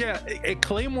 Yeah, and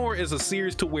Claymore is a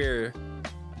series to where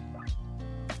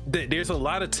there's a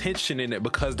lot of tension in it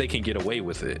because they can get away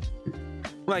with it.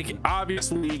 Like,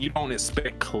 obviously, you don't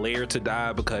expect Claire to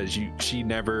die because she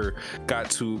never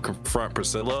got to confront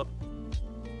Priscilla.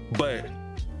 But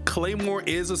Claymore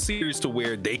is a series to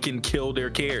where they can kill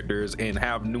their characters and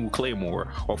have new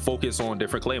Claymore or focus on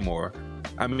different Claymore.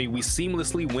 I mean, we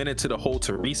seamlessly went into the whole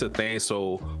Teresa thing,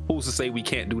 so who's to say we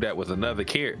can't do that with another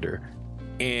character?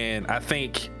 And I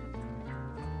think,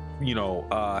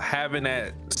 having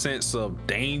that sense of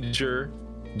danger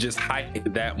just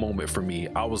heightened that moment for me.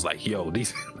 I was like, yo,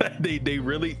 these they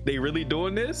really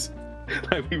doing this?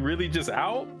 Like, we really just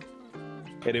out?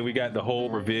 And then we got the whole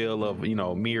reveal of,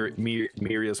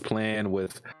 Miria's plan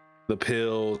with the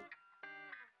pill.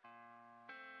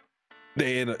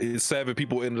 Then 7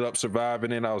 people ended up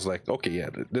surviving, and I was like, okay, yeah,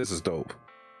 this is dope.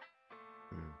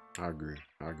 I agree.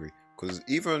 Because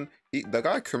even the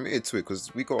guy committed to it,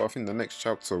 because we got, I think, the next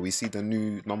chapter, we see the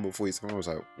new number 47. I was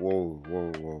like, whoa.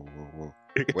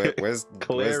 Where's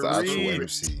the actual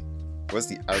MC? Where's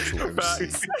the actual MC?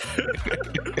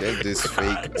 Get this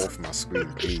fake off my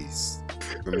screen, please.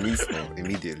 Remove her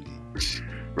immediately.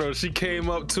 Bro, she came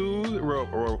up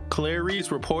to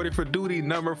Clarice reported for duty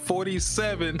number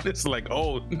 47. It's like,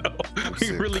 oh no,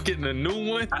 we really getting a new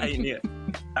one? That ain't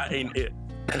it.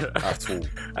 At all.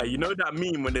 You know that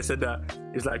meme when they said that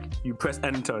it's like you press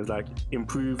enter, it's like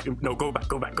improve. No, go back.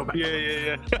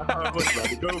 Yeah.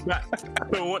 Go back. I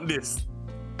don't want this.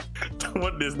 Don't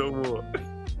want this no more.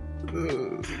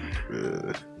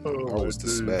 That was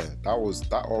despair.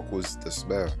 That arc was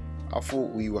despair. I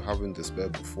thought we were having despair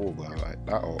before, but like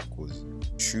that arc was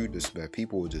true despair.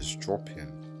 People were just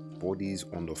dropping bodies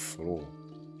on the floor.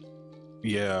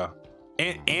 Yeah,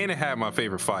 and it had my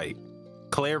favorite fight.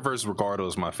 Claire versus Ricardo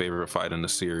is my favorite fight in the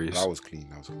series. That was clean.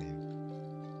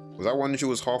 Was that when she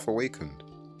was half awakened?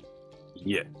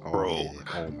 Yeah, oh, bro. Yeah.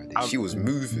 Oh my God. She was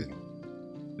moving.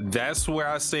 That's where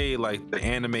I say like the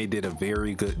anime did a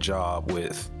very good job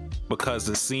with, because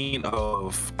the scene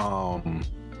of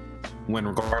when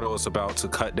Ricardo is about to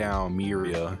cut down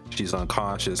Miria, she's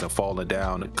unconscious and falling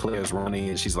down, and Claire's running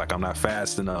and she's like, I'm not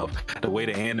fast enough. The way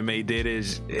the anime did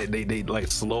is they like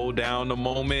slowed down the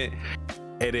moment,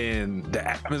 and then the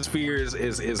atmosphere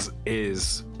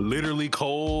is literally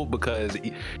cold, because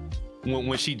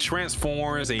when she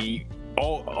transforms, and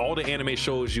all the anime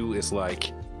shows you, it's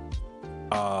like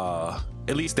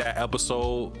at least that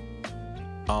episode,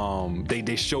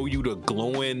 they show you the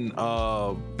glowing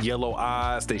yellow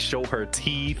eyes. They show her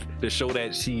teeth to show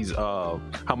that she's how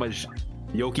much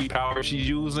Yoki power she's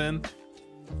using,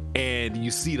 and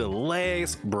you see the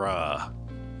legs, bruh.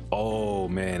 Oh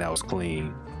man, that was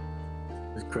clean.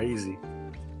 It's crazy.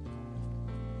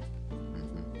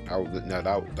 I was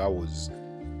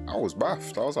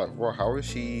baffed. I was like, bro, how is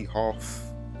she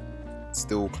half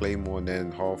still Claymore and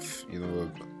then half,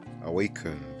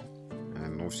 awakened?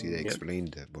 And obviously they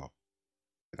explained it, but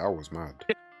that was mad.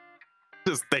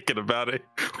 Just thinking about it,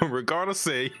 when Ricardo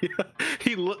said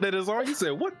he looked at his arm, he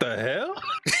said, "What the hell?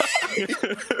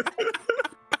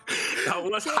 Now,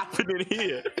 what's happening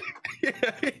here?"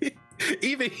 Yeah,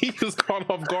 even he was caught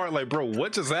off guard, like, bro,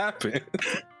 what just happened?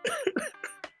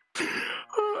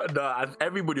 No,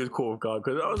 everybody was caught off guard,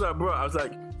 because I was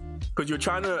like, because you're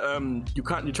trying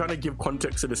to give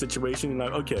context to the situation.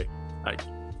 Like, okay, like,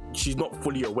 she's not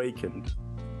fully awakened,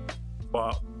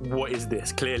 but what is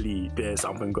this? Clearly there's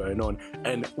something going on,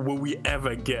 and will we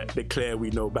ever get the Claire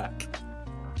we know back?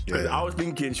 Yeah. I was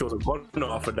thinking she was a god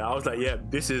after that. I was like, yeah,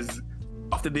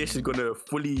 after this she's gonna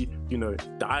fully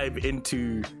dive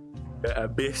into the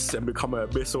abyss and become an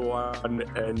abyssal one,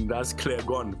 and that's Claire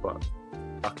gone, but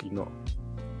luckily not.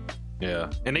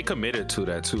 Yeah, and they committed to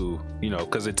that too,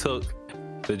 because it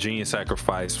took the gene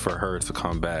sacrifice for her to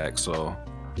come back, so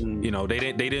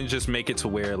they didn't just make it to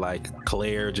where like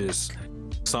Claire just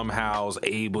somehow is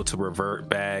able to revert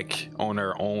back on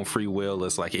her own free will.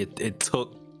 It's like it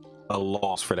took a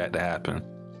loss for that to happen.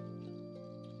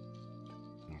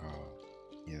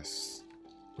 Yes,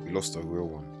 we lost a real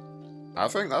one. I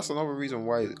think that's another reason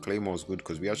why Claymore is good,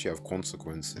 because we actually have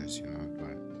consequences.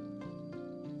 Like,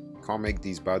 you can't make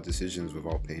these bad decisions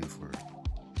without paying for it.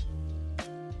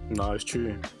 No, it's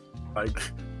true. Like,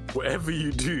 whatever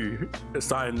you do,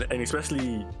 and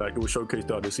especially like it was showcased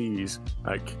throughout the series,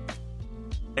 like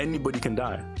anybody can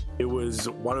die. It was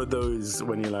one of those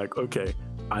when you're like, okay,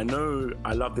 I know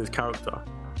I love this character,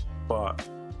 but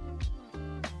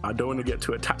I don't want to get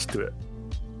too attached to it,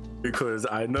 because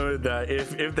I know that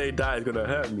if they die, it's gonna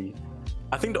hurt me.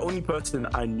 I think the only person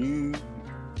I knew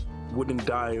wouldn't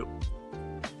die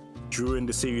during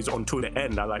the series until the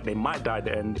end, like they might die at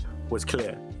the end, was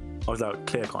Claire. I was like,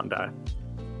 Claire can't die.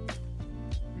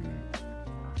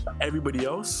 Everybody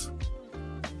else,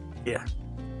 yeah.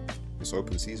 It's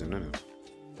open season, isn't it?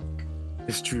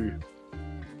 It's true.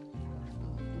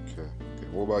 Okay.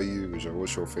 What about you, Vijay?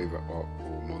 What's your favorite arc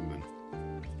or moment?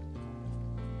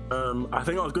 I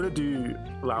think I was gonna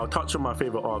I'll touch on my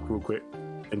favorite arc real quick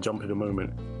and jump in a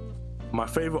moment. My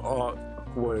favorite arc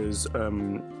was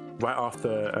right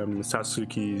after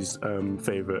Satsuki's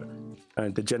favorite,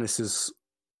 the Genesis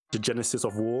the genesis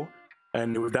of war.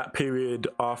 And it was that period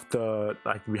after,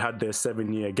 like, we had the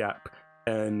 7-year gap,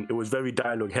 and it was very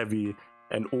dialogue heavy,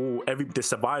 and the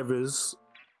survivors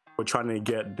were trying to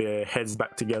get their heads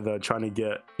back together, trying to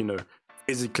get,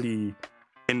 physically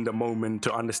in the moment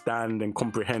to understand and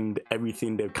comprehend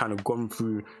everything they've kind of gone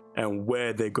through and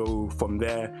where they go from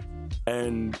there.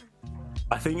 And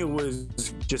I think it was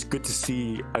just good to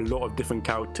see a lot of different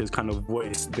characters kind of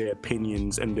voice their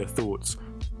opinions and their thoughts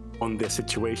on their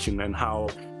situation, and how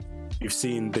you've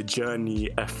seen the journey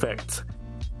affect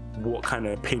what kind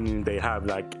of opinion they have.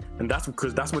 Like, and that's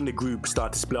because that's when the group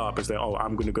started to split up. It's like, oh,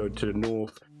 I'm going to go to the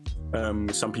north.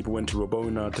 Some people went to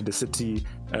Rabona, to the city.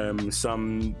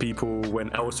 Some people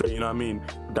went elsewhere,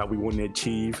 that we want to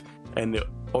achieve. And it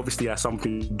obviously has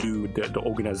something to do with the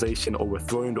organization, or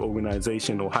overthrowing the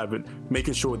organization, or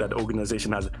making sure that the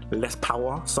organization has less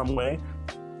power somewhere.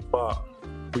 But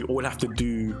we all have to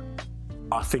do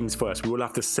our things first. We all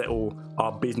have to settle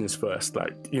our business first,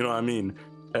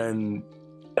 And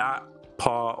that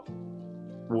part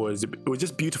was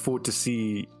just beautiful to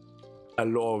see a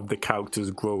lot of the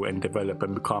characters grow and develop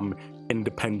and become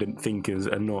independent thinkers,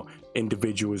 and not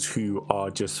individuals who are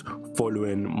just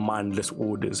following mindless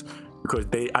orders, because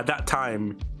they at that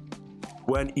time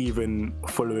weren't even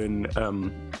following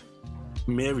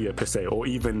Miria per se, or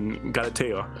even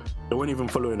Galatea. They weren't even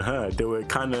following her. They were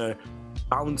kind of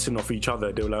bouncing off each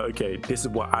other. They were like, okay, this is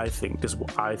what I think, this is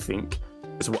what I think,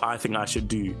 this is what I think I should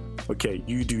do. Okay,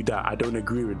 you do that, I don't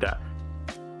agree with that.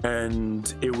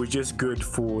 And it was just good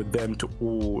for them to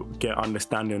all get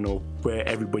understanding of where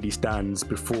everybody stands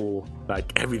before,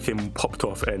 like, everything popped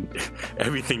off, and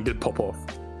everything did pop off.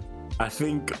 I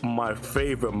think my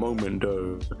favorite moment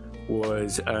though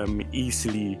was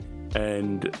Easley,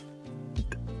 and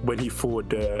when he fought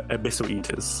the Abyssal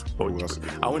Eaters.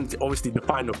 I want obviously the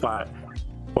final fight,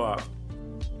 but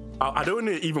I don't want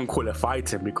to even call it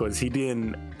fighting, because he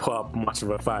didn't put up much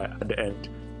of a fight at the end.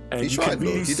 And he tried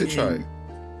though. He did try.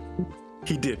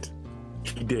 He did.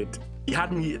 They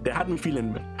had me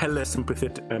feeling hella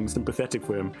sympathetic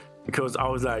for him, because I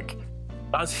was like,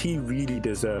 does he really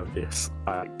deserve this?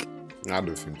 Like, I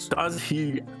don't think so. Does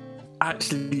he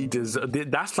actually deserve?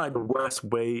 That's like the worst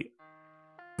way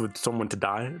for someone to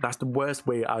die. That's the worst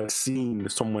way I've seen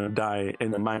someone die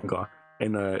in a manga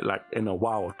in a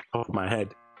while. Top of my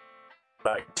head,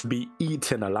 like, to be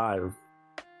eaten alive,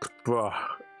 bruh.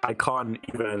 I can't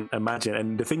even imagine.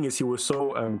 And the thing is, he was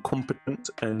so competent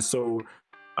and so,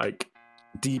 like,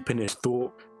 deep in his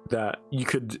thought that you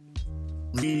could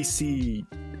really see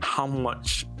how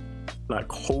much,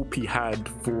 like, hope he had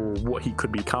for what he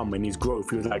could become and his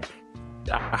growth. He was like,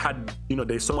 I had,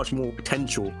 there's so much more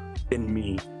potential in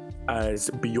me as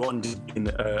beyond in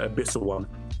Abyssal one.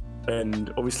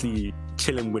 And obviously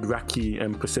chilling with Raki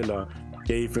and Priscilla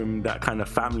gave him that kind of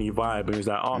family vibe, and he was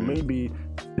like, oh, maybe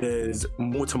there's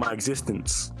more to my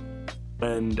existence,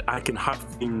 and I can have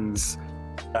things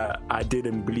that I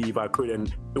didn't believe I could.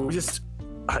 And it was just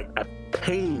like a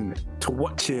pain to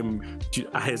watch him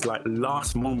at his, like,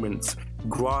 last moments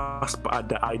grasp at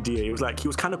the idea. It was like he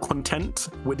was kind of content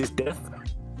with his death,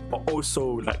 but also,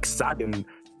 like, saddened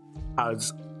at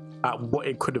what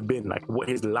it could have been, like what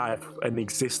his life and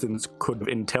existence could have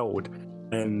entailed.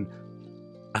 And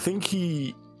I think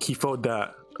he felt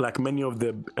that, like many of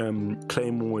the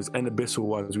Claymores and Abyssal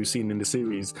ones we've seen in the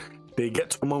series, they get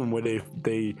to a moment where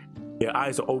their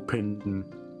eyes are open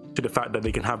to the fact that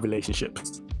they can have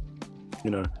relationships.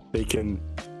 They can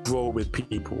grow with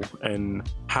people and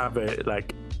have a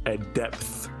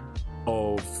depth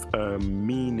of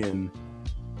meaning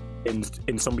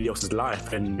in somebody else's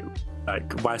life, and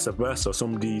like vice versa,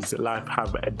 somebody's life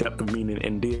have a depth of meaning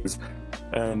in theirs.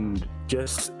 And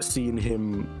just seeing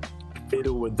him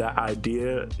fiddle with that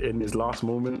idea in his last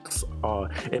moments,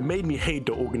 it made me hate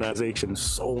the organization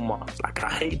so much. Like, I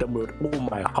hate them with all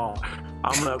my heart.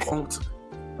 I'm like,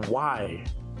 why?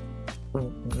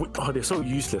 Oh, they're so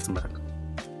useless, man.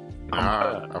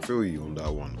 I feel you on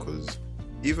that one, because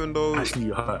even though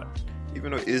Isley,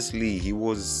 he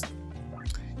was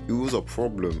a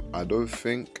problem, I don't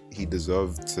think he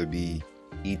deserved to be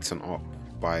eaten up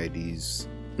by these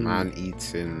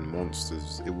man-eating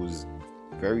monsters. It was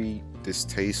very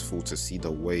distasteful to see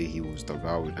the way he was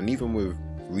devoured, and even with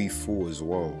Rifu as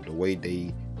well, the way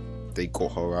they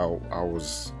got her out,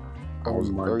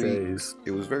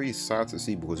 it was very sad to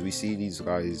see, because we see these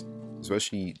guys,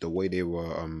 especially the way they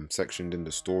were sectioned in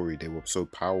the story, they were so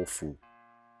powerful,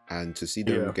 and to see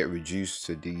them get reduced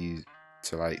to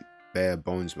like bare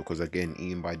bones, because again,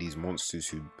 eaten by these monsters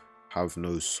who have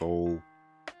no soul.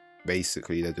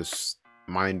 Basically, they're just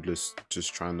mindless,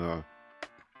 just trying to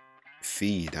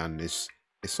feed, and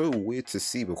it's so weird to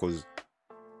see because,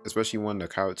 especially when the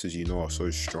characters are so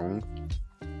strong,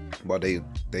 but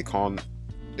they can't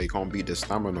beat the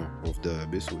stamina of the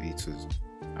Abyssal Eaters.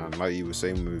 And like you were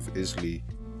saying with Isley,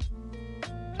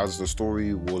 as the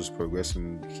story was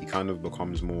progressing, he kind of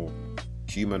becomes more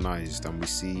humanized, and we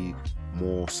see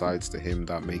more sides to him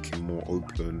that make him more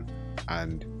open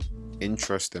and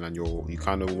interesting, and you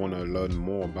kind of want to learn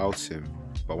more about him.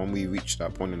 But when we reach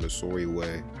that point in the story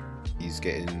where he's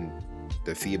getting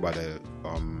defeated by the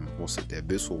the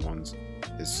Abyssal ones,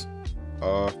 it's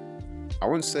I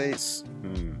wouldn't say it's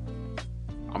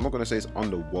I'm not gonna say it's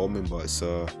underwhelming, but it's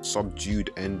a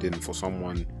subdued ending for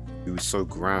someone who was so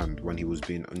grand when he was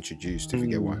being introduced, if you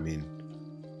get what I mean.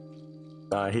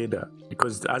 I hear that,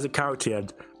 because as a character he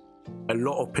had a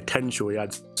lot of potential, he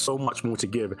had so much more to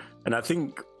give, and I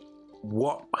think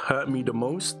what hurt me the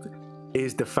most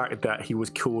is the fact that he was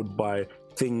killed by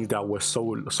things that were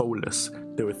soulless.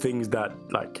 There were things that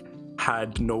like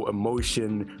had no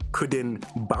emotion, couldn't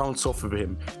bounce off of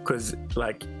him, because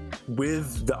like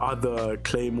with the other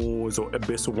Claymores or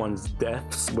Abyssal ones'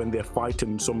 deaths, when they're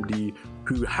fighting somebody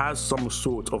who has some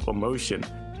sort of emotion,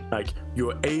 like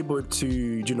you're able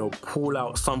to pull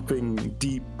out something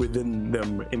deep within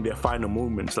them in their final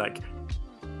moments. Like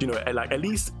like at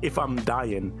least if I'm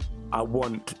dying, I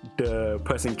want the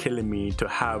person killing me to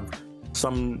have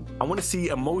I want to see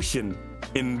emotion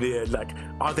in their, like,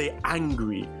 are they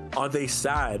angry? Are they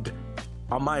sad?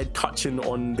 Am I touching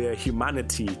on their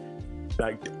humanity?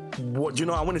 Like, what,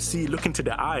 I want to see, look into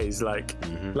their eyes, like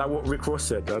what Rick Ross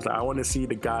said. I was like, I want to see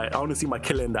the guy, I want to see my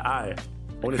killer in the eye.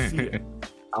 I want to see it.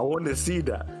 I want to see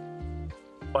that.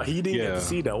 But he didn't get to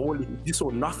see that. He saw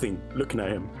nothing looking at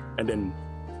him. And then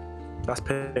that's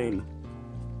pain.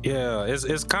 Yeah,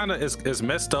 it's kind of it's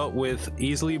messed up with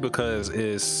easily, because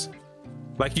it's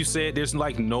like you said, there's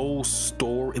like no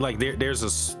story, like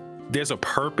there's a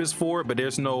purpose for it, but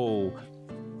there's no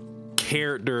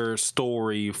character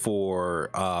story for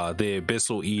the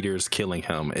Abyssal Eaters killing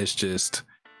him. It's just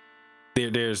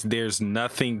there's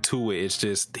nothing to it. It's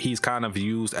just he's kind of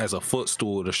used as a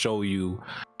footstool to show you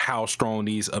how strong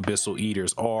these Abyssal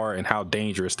Eaters are and how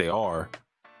dangerous they are,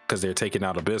 because they're taking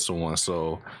out Abyssal ones.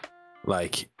 So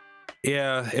like,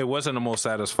 yeah, it wasn't the most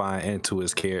satisfying end to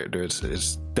his character.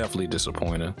 It's definitely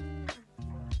disappointing,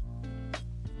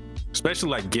 especially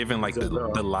like given like the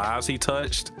lives he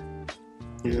touched.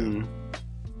 Yeah.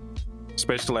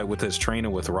 Especially like with his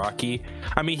training with Rocky.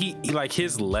 I mean, he like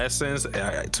his lessons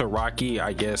to Rocky,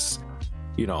 I guess,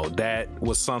 that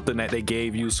was something that they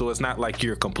gave you, so it's not like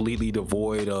you're completely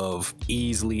devoid of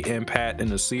easily impact in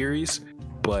the series.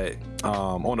 But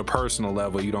on a personal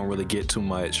level, you don't really get too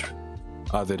much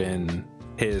other than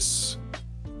his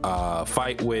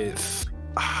fight with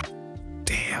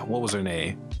what was her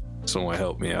name? Someone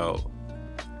help me out.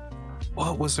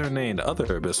 What was her name? The other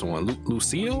Abyssal one,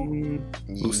 Lucille?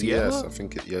 Luciella? Yes, I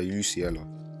think Luciella.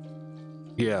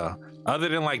 Yeah. Other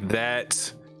than like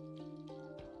that,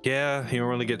 yeah, you don't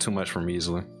really get too much from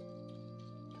easily.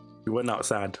 You went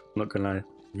outside. I'm not gonna lie.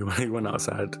 You went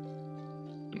outside.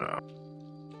 No.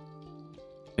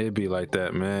 It'd be like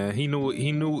that, man. He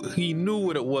knew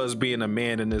what it was being a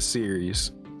man in this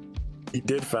series. He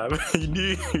did, fam. He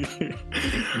knew.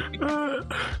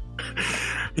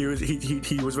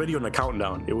 He was ready on the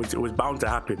countdown. It was bound to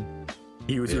happen.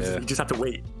 He just had to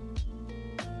wait.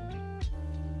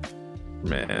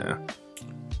 Man.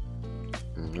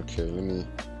 Okay,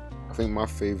 I think my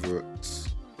favorite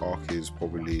arc is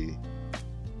probably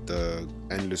the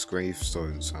Endless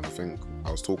Gravestones, and I think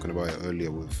I was talking about it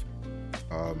earlier with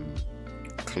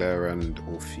Claire and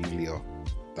Ophelia,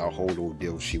 that whole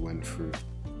ordeal she went through.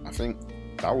 I think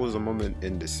that was a moment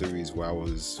in the series where I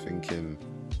was thinking,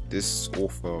 this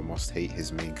author must hate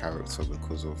his main character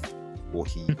because of what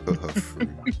he put her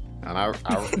through. And I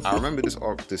remember this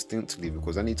arc distinctly,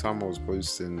 because anytime I was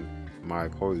posting my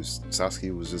post,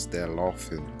 Satsuki was just there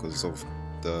laughing because of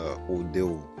the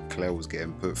ordeal Claire was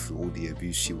getting put through, all the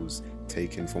abuse she was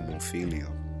taking from Ophelia.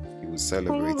 He was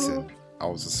celebrating. I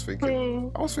was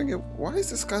thinking, why is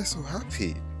this guy so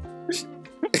happy?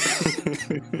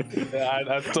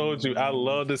 I told you, I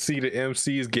love to see the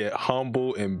MCs get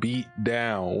humble and beat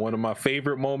down. One of my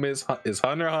favorite moments is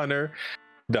Hunter x Hunter,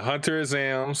 the Hunter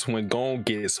exams, when Gon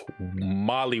gets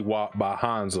mollywopped by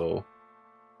Hanzo,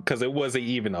 because it wasn't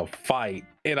even a fight.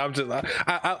 And I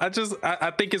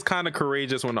think it's kind of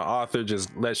courageous when the author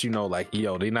just lets you know, like,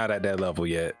 yo, they're not at that level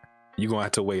yet. You're gonna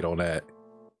have to wait on that.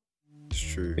 It's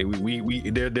true.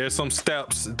 There's some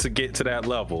steps to get to that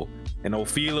level, and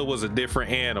Ophelia was a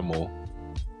different animal.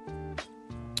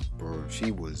 Bro,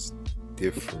 she was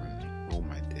different. Oh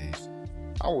my days.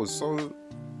 I was so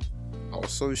I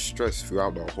was so stressed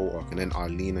throughout the whole arc, and then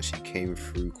Alina, she came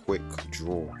through quick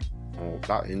draw. Oh,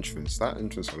 that entrance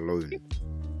alone.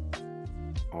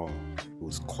 Oh, it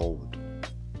was cold.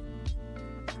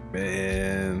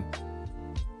 Man.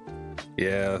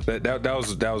 Yeah,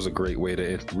 that was a great way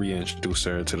to reintroduce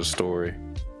her into the story.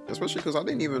 Especially because I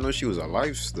didn't even know she was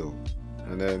alive still.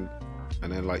 And then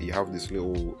like you have this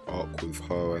little arc with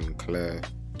her and Claire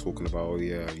talking about, oh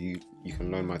yeah, you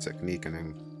can learn my technique, and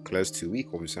then Claire's too weak,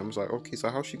 obviously. I was like, okay, so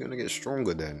how's she gonna get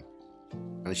stronger then?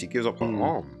 And she gives up her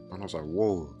arm, and I was like,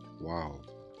 whoa, wow,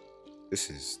 this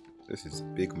is a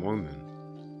big moment.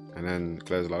 And then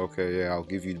Claire's like, okay, yeah, I'll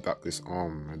give you back this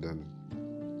arm. And then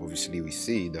obviously we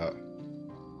see that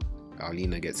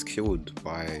Alina gets killed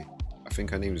by, I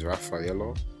think her name's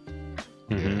Raffaella.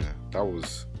 Yeah, that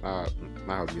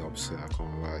had me upset, I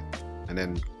can't lie. And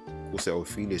then also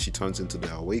Ophelia, she turns into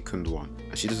the awakened one,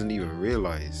 and she doesn't even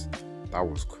realize. That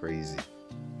was crazy.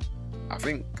 I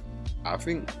think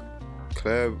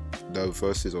Claire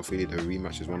versus Ophelia, the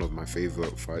rematch, is one of my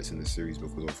favorite fights in the series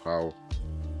because of how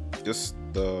just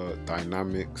the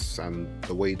dynamics and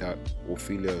the way that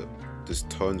Ophelia just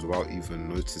turns without even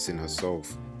noticing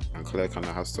herself, and Claire kind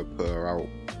of has to put her out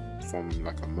from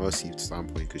like a mercy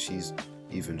standpoint because she's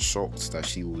even shocked that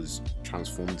she was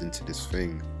transformed into this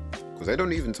thing, because they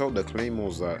don't even tell the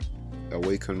Claymores that the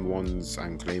awakened ones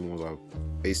and Claymores are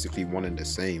basically one and the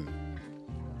same.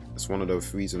 It's one of the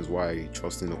reasons why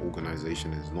trusting the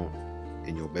organization is not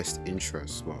in your best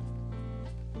interest. But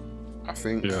I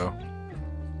think, yeah,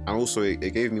 and also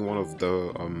it gave me one of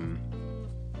the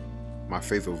my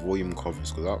favorite volume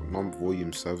covers, because that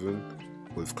volume 7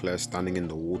 with Claire standing in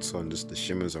the water and just the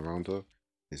shimmers around her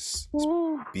is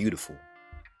beautiful.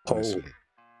 Honestly,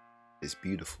 it's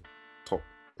beautiful. Top.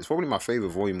 It's probably my favorite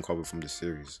volume cover from the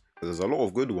series. There's a lot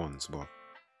of good ones, but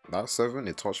that 7,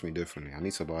 it touched me differently. I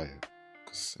need to buy it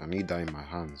because I need that in my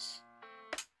hands.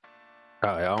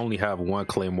 I only have one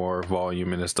Claymore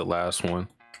volume, and it's the last one.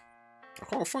 I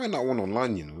can't find that one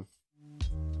online, you know.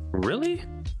 Really?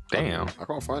 Damn. I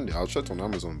can't find it. I checked on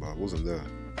Amazon, but it wasn't there.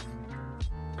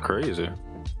 Crazy.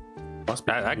 I got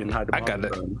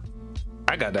that.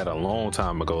 I got that a long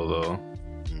time ago, though.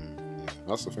 Yeah,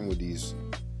 that's the thing with these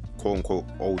quote-unquote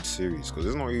old series, because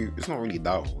it's not really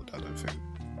that old. I don't think.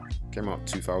 It came out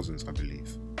 2000s, I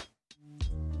believe.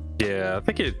 Yeah, I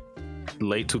think it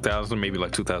late 2000, maybe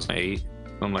like 2008,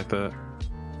 something like that.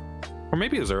 Or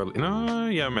maybe it was early. No,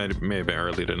 yeah, it may have been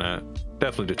earlier than that.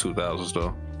 Definitely the 2000s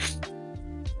though.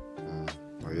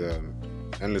 Oh yeah,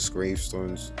 Endless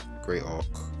Gravestones, great arc.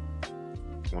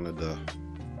 One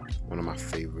of my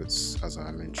favorites, as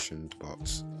I mentioned.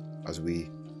 But as we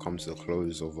come to the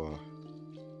close of a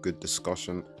good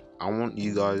discussion, I want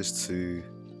you guys to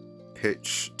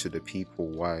pitch to the people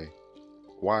why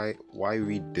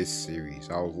read this series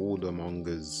out of all the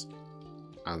mangas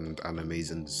and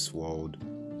animes in this world.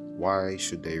 Why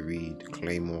should they read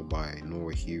Claymore by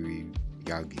Norihiro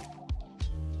Yagi?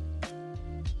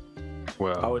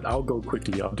 Well, I'll go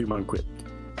quickly. I'll do mine quick.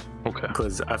 Okay.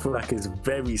 Because I feel like it's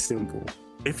very simple.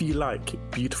 If you like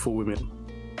beautiful women,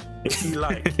 if you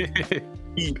like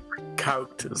deep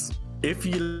characters, if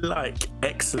you like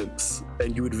excellence,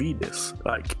 then you would read this.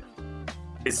 Like,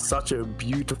 it's such a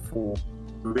beautiful,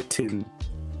 written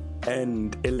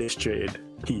and illustrated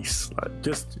piece. Like,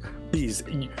 just please,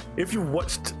 if you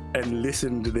watched and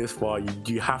listened to this far,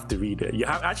 you have to read it. You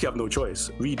actually have no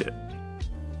choice. Read it.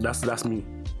 That's me.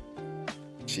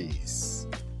 Jeez,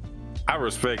 I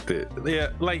respect it. Yeah,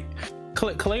 like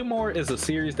Claymore is a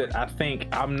series that I think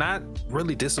I'm not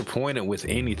really disappointed with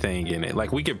anything in it.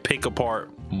 Like, we can pick apart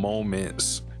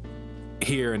moments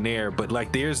here and there, but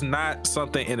like there's not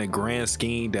something in a grand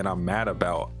scheme that I'm mad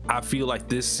about. I feel like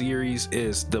this series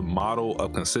is the model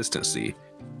of consistency.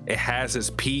 It has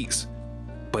its peaks,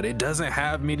 but it doesn't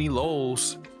have many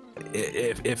lows,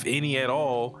 if any at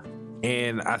all.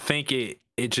 And I think it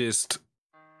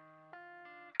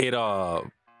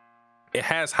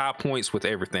has high points with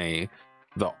everything.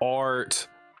 The art,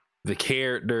 the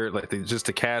character, like just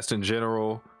the cast in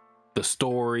general, the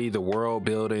story, the world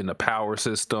building, the power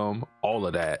system, all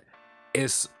of that.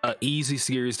 It's an easy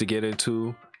series to get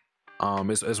into.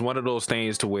 It's one of those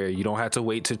things to where you don't have to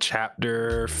wait to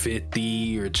chapter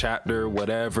 50 or chapter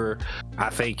whatever. I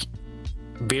think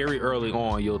very early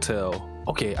on you'll tell,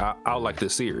 okay, I like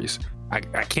this series. I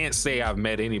can't say I've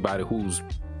met anybody who's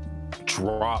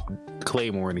dropped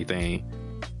Claymore or anything.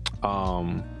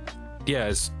 I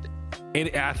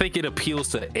think it appeals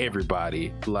to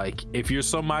everybody. Like, if you're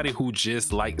somebody who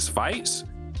just likes fights,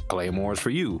 Claymore is for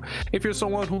you. If you're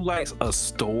someone who likes a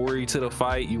story to the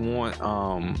fight, you want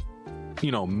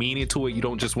meaning to it. You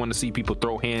don't just want to see people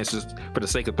throw hands just for the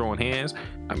sake of throwing hands.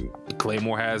 I mean,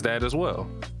 Claymore has that as well.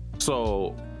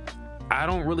 So I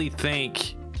don't really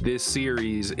think this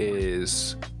series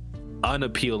is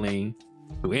unappealing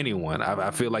to anyone.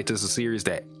 I feel like this is a series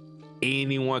that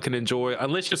anyone can enjoy,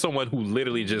 unless you're someone who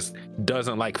literally just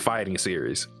doesn't like fighting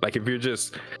series. Like if you're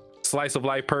just slice of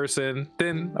life person,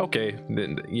 then okay,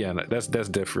 then yeah, that's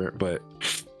different. But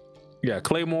yeah,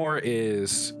 Claymore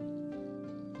is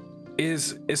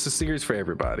it's a series for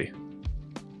everybody.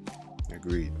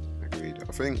 Agreed.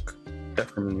 I think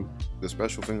Definitely. the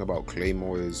special thing about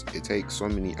Claymore is it takes so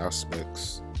many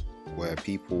aspects where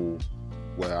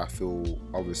I feel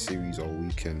other series are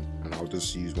weak in, and I'll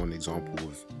just use one example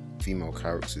with female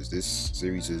characters. This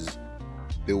series is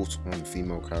built on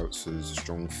female characters,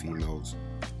 strong females,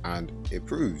 and it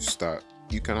proves that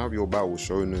you can have your battle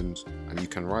shonens and you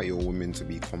can write your women to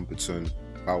be competent,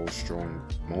 battle strong,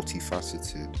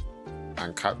 multifaceted,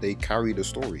 and they carry the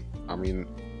story. I mean,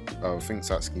 I think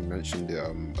Satsuki mentioned it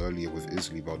earlier with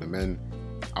Isley, but the men,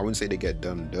 I wouldn't say they get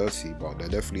done dirty, but they're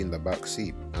definitely in the back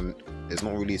seat, and it's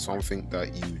not really something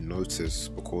that you notice,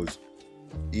 because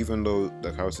even though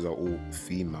the characters are all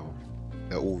female,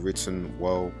 they're all written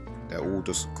well, they're all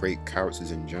just great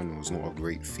characters in general. It's not a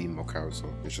great female character,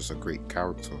 it's just a great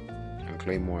character. And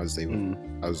Claymore, as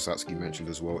Satsuki mentioned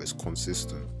as well, is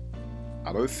consistent.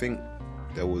 I don't think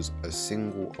there was a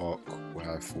single arc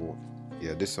where I thought,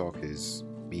 yeah, this arc is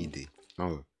meaty.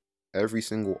 No, every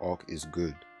single arc is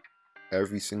good.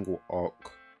 Every single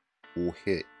arc will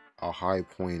hit a high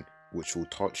point which will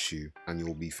touch you, and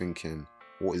you'll be thinking,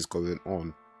 what is going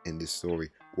on in this story?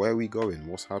 Where are we going?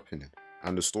 What's happening?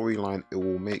 And the storyline, it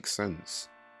will make sense.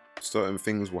 Certain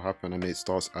things will happen and it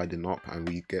starts adding up, and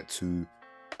we get to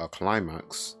a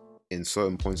climax in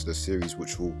certain points of the series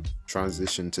which will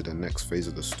transition to the next phase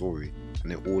of the story,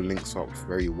 and it all links up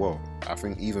very well. I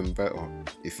think even better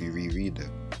if you reread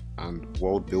it. And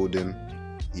world building,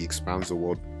 he expands the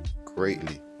world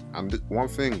greatly. And one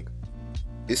thing,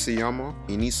 Isayama,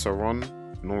 he needs to run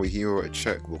Norihiro a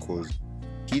check, because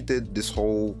he did this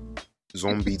whole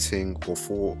zombie thing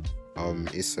before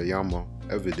Isayama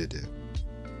ever did it,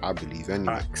 I believe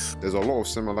anyway. Facts. There's a lot of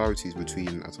similarities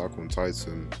between Attack on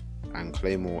Titan and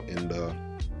Claymore in the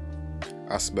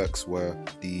aspects where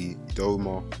the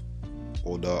Doma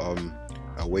or the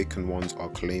Awakened ones are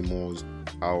Claymores,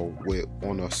 how we're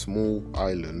on a small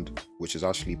island which is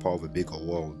actually part of a bigger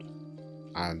world,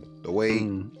 and the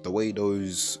way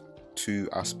those two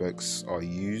aspects are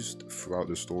used throughout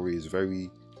the story is very,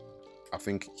 I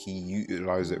think he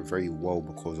utilized it very well,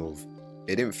 because of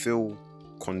it didn't feel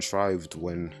contrived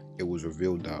when it was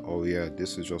revealed that, oh yeah,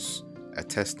 this is just a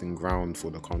testing ground for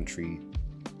the country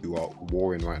who are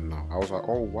warring right now. I was like,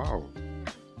 oh wow,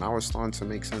 now it's starting to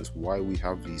make sense why we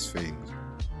have these things.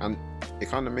 And it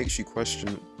kind of makes you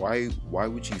question, why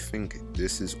would you think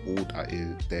this is all that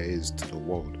there is to the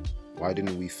world? Why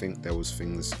didn't we think there was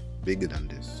things bigger than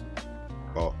this?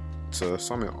 But to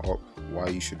sum it up, why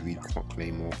you should read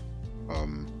Claymore,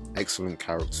 excellent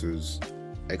characters,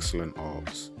 excellent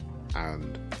arcs,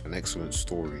 and an excellent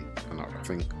story. And I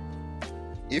think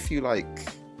if you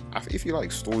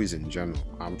like stories in general,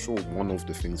 I'm sure one of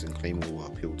the things in Claymore will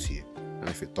appeal to you. And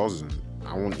if it doesn't,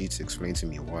 I want you to explain to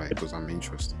me why, because I'm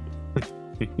interested.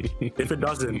 If it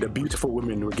doesn't, the beautiful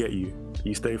women will get you.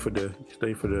 You stay for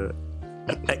the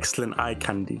excellent eye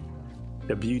candy,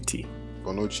 the beauty.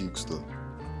 Got no cheeks though.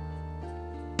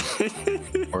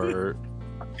 Or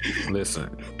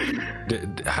listen,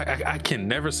 I can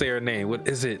never say her name. What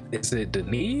is it? Is it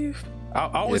Deneve? I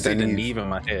always say Deneve in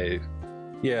my head.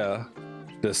 Yeah,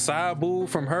 the side boob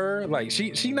from her, like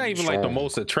she not even like the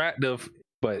most attractive,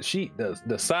 but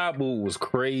the side boob was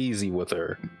crazy with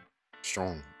her.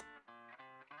 Strong.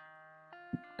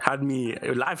 Had me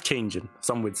life changing,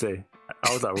 some would say.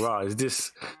 I was like, wow, is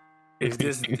this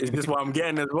what I'm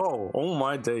getting as well? Oh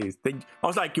my days. I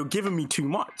was like, you're giving me too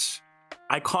much.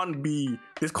 This can't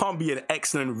be an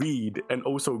excellent read and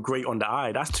also great on the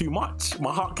eye. That's too much.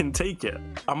 My heart can take it.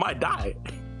 I might die.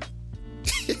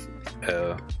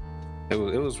 Yeah. It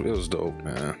was dope,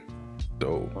 man.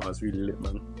 Dope. Oh, it's really lit,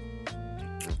 man.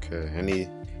 Okay.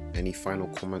 Any final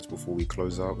comments before we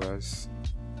close out, guys?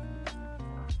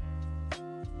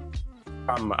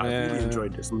 I really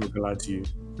enjoyed this. I'm not gonna lie to you.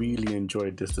 Really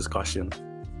enjoyed this discussion,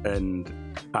 and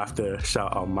I have to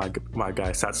shout out my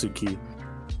guy Satsuki,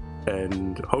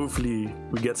 and hopefully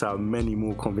we get to have many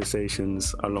more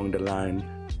conversations along the line.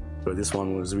 But this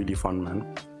one was really fun,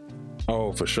 man.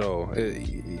 Oh, for sure.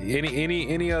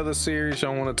 Any other series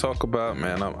y'all want to talk about,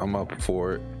 man? I'm up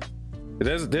for it.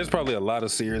 There's probably a lot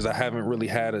of series I haven't really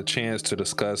had a chance to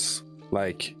discuss,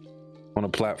 like on a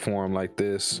platform like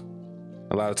this.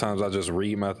 A lot of times I just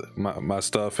read my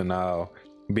stuff and I'll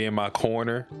be in my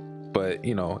corner. But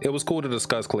you know, it was cool to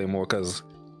discuss Claymore because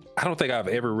I don't think I've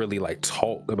ever really like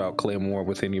talked about Claymore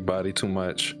with anybody too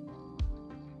much.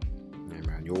 Yeah,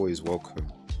 man, you're always welcome.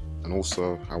 And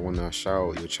also, I want to shout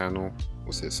out your channel.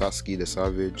 What's it? Satsuki the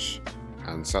Savage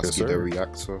and Satsuki the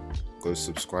Reactor. Go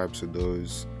subscribe to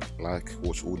those. Like,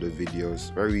 watch all the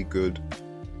videos. Very good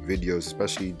videos,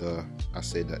 especially the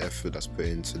effort that's put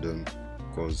into them.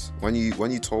 Because when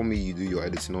you told me you do your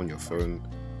editing on your phone,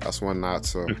 that's when I had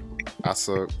to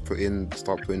start putting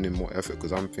in more effort.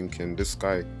 Because I'm thinking, this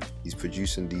guy, he's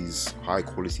producing these high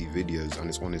quality videos and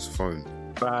it's on his phone.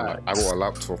 I got a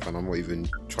laptop and I'm not even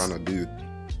trying to do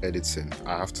editing.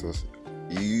 I have to.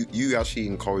 You actually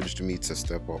encouraged me to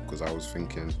step up because I was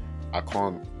thinking I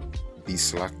can't be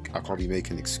slack. I can't be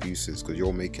making excuses because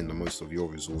you're making the most of your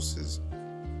resources,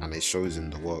 and it shows in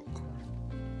the work.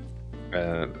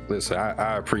 Listen,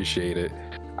 I appreciate it.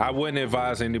 I wouldn't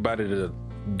advise anybody to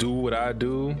do what I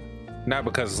do, not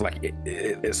because it's like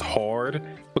it's hard.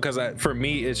 Because for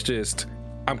me, it's just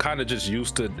I'm kind of just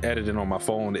used to editing on my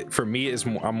phone. For me,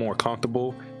 I'm more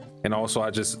comfortable. And also,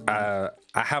 I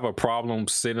have a problem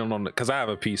sitting on because I have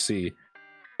a PC.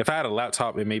 If I had a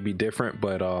laptop, it may be different,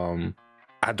 but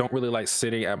I don't really like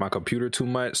sitting at my computer too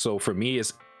much. So for me,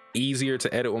 it's easier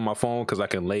to edit on my phone because I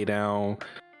can lay down,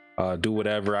 do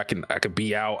whatever. I could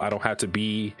be out. I don't have to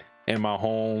be in my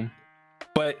home.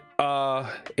 But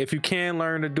if you can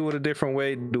learn to do it a different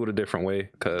way, do it a different way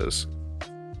because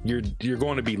you're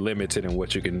going to be limited in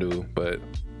what you can do. But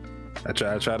I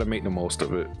try to make the most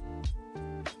of it.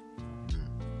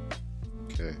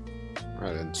 Okay, all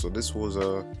right then. So this was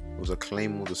a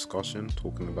Claymore discussion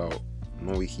talking about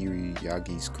Norihiro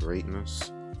Yagi's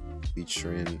greatness,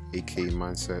 featuring AK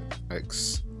Mindset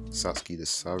X Satsuki the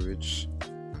Savage,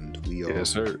 and we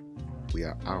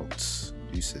are out.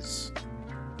 Deuces.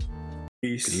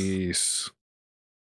 Peace.